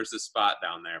 Where's the spot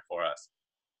down there for us?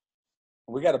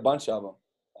 We got a bunch of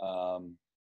them.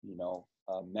 You know,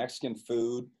 Mexican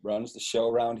food runs the show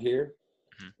around here.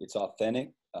 Mm-hmm. It's authentic.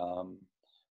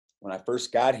 When I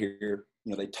first got here,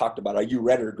 you know, they talked about, are you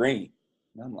red or green?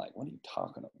 And I'm like, what are you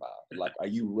talking about? They're like, are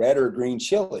you red or green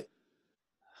chili?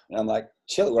 And I'm like,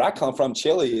 chili, where I come from,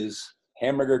 chili is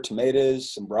hamburger,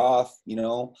 tomatoes, some broth, you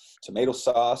know, tomato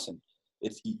sauce. And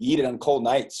you eat it on cold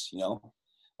nights, you know,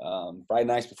 Friday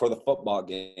nights before the football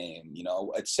game, you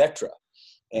know, et cetera.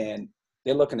 And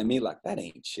they're looking at me like, that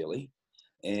ain't chili.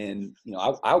 And, you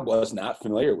know, I was not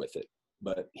familiar with it.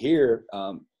 But here,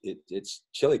 it's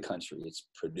chili country. It's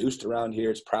produced around here.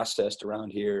 It's processed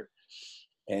around here.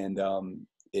 And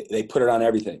they put it on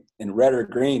everything. And red or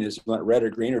green is, you want red or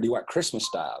green, or do you want Christmas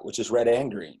style, which is red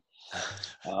and green?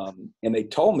 And they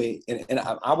told me, and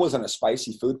I wasn't a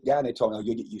spicy food guy, and they told me, oh,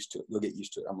 you'll get used to it. You'll get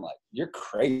used to it. I'm like, you're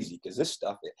crazy, because this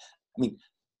stuff,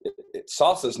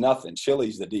 salsa's nothing.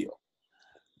 Chili's the deal.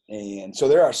 And so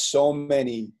there are so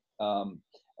many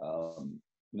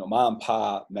you know, mom and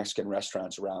pop Mexican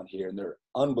restaurants around here, and they're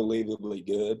unbelievably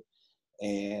good.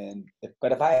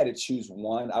 But if I had to choose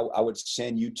one, I would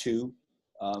send you to,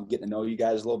 getting to know you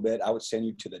guys a little bit, I would send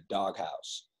you to the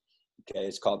Doghouse. Okay,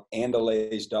 it's called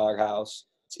Andale's Doghouse.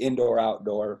 It's indoor,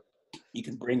 outdoor. You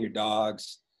can bring your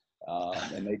dogs,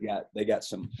 and they got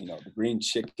some, you know, the green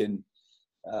chicken,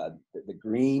 the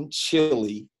green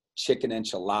chili chicken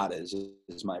enchiladas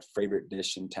is my favorite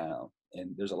dish in town.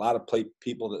 And there's a lot of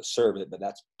people that serve it, but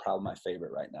that's probably my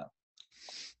favorite right now.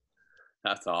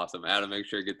 That's awesome. Adam, make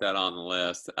sure you get that on the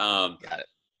list. Got it.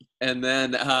 And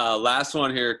then last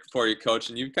one here for you, Coach,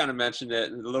 and you've kind of mentioned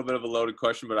it, a little bit of a loaded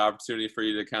question, but opportunity for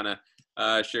you to kind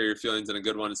of share your feelings, and a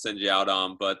good one to send you out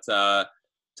on. But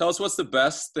tell us, what's the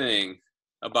best thing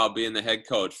about being the head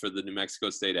coach for the New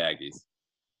Mexico State Aggies?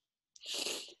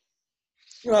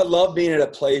 You know, I love being at a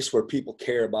place where people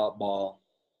care about ball.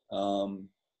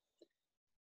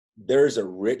 There's a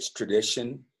rich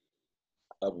tradition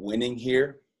of winning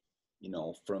here, you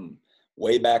know, from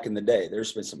way back in the day.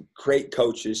 There's been some great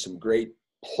coaches, some great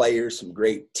players, some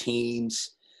great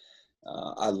teams.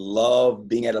 I love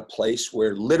being at a place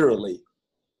where literally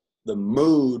the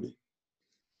mood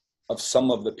of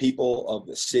some of the people of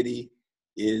the city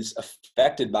is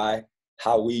affected by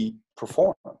how we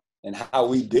perform and how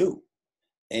we do.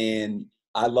 And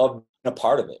I love being a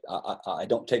part of it. I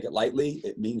don't take it lightly.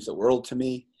 It means the world to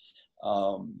me.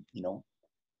 You know,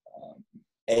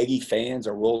 Aggie fans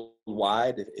are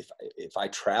worldwide. If I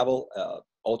travel,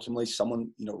 ultimately someone,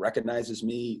 you know, recognizes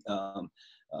me, you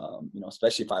know,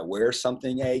 especially if I wear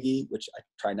something Aggie, which I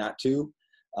try not to,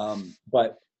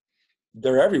 but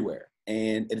they're everywhere,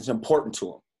 and it's important to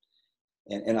them.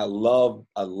 And I love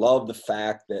the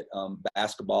fact that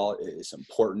basketball is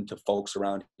important to folks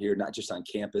around here, not just on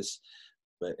campus,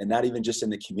 and not even just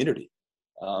in the community.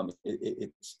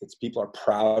 It's people are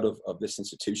proud of this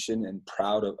institution and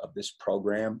proud of this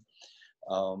program.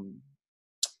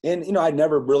 And, you know, I'd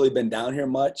never really been down here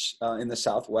much in the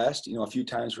Southwest, you know, a few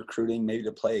times recruiting maybe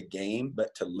to play a game,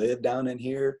 but to live down in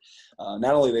here,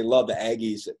 not only they love the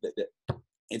Aggies,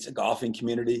 it's a golfing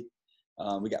community.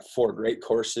 We got 4 great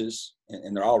courses,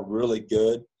 and they're all really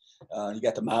good. You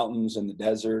got the mountains and the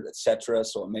desert, etc.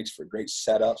 So it makes for great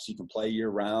setups. You can play year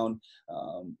round.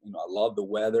 I love the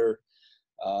weather.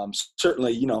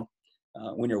 Certainly,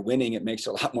 when you're winning, it makes it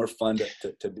a lot more fun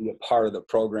to be a part of the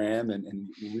program. And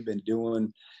we've been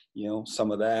doing,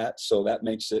 some of that. So that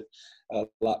makes it a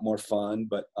lot more fun.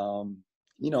 But,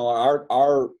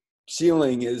 our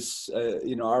ceiling is,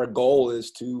 our goal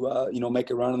is to, make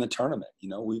a run in the tournament.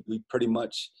 We pretty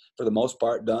much, for the most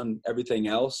part, done everything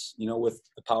else, with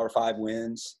the Power 5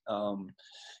 wins,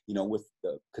 with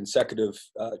the consecutive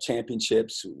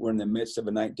championships. We're in the midst of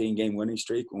a 19-game winning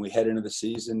streak. When we head into the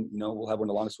season, we'll have one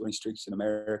of the longest winning streaks in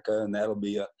America, and that'll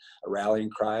be a rallying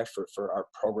cry for our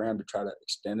program to try to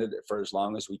extend it for as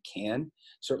long as we can.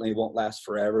 Certainly it won't last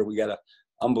forever. We got a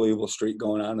unbelievable streak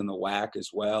going on in the WAC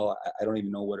as well. I don't even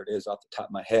know what it is off the top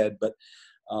of my head, but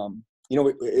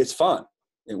it's fun.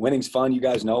 And winning's fun. You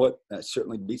guys know it. It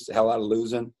certainly beats the hell out of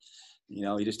losing.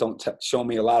 You just don't show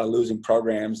me a lot of losing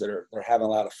programs that are having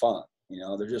a lot of fun.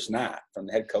 They're just not, from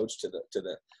the head coach to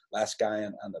the last guy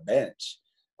on the bench.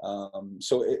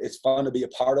 So it's fun to be a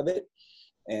part of it.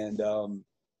 And,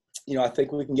 I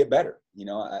think we can get better.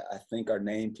 I think our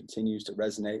name continues to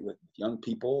resonate with young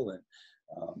people, and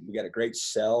we got a great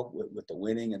sell with the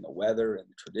winning and the weather and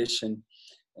the tradition.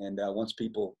 And once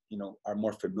people, are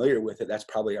more familiar with it, that's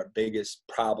probably our biggest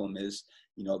problem is,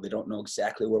 they don't know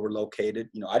exactly where we're located.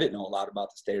 I didn't know a lot about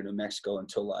the state of New Mexico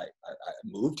until I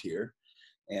moved here.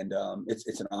 And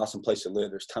it's an awesome place to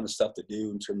live. There's a ton of stuff to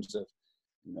do in terms of,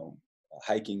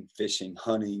 hiking, fishing,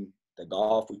 hunting, the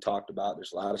golf we talked about.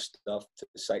 There's a lot of stuff to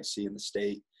sightsee in the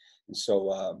state. And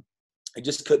so it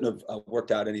just couldn't have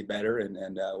worked out any better. And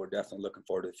we're definitely looking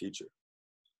forward to the future.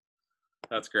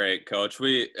 That's great, Coach.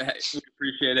 We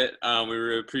appreciate it. We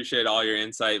really appreciate all your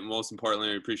insight. Most importantly,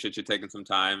 we appreciate you taking some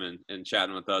time and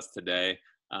chatting with us today.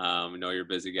 We know you're a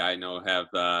busy guy. I know have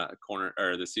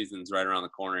the season's right around the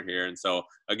corner here. And so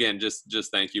again,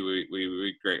 just thank you.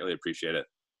 We greatly appreciate it.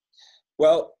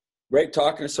 Well, great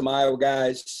talking to some Iowa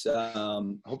guys.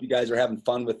 Hope you guys are having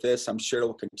fun with this. I'm sure it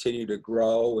will continue to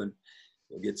grow, and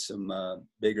we'll get some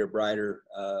bigger, brighter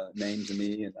names than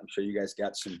me. And I'm sure you guys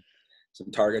got some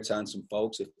targets on some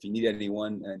folks. If you need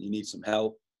anyone and you need some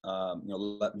help,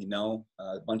 let me know.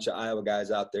 A bunch of Iowa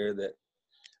guys out there that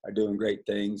are doing great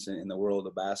things in the world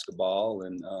of basketball,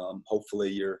 and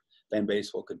hopefully your fan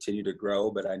base will continue to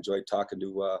grow. But I enjoyed talking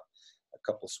to a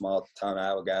couple small town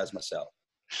Iowa guys myself.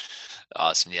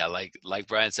 Awesome. Yeah. Like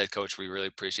Brian said, Coach, we really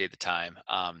appreciate the time,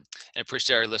 and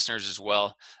appreciate our listeners as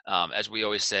well. As we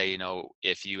always say,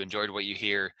 if you enjoyed what you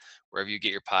hear, wherever you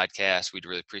get your podcast, we'd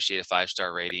really appreciate a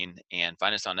 5-star rating, and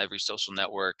find us on every social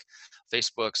network.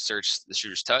 Facebook, search The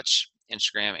Shooters Touch,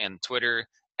 Instagram and Twitter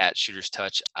 @Shooters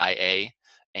Touch IA.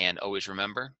 And always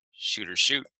remember, shooters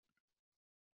shoot.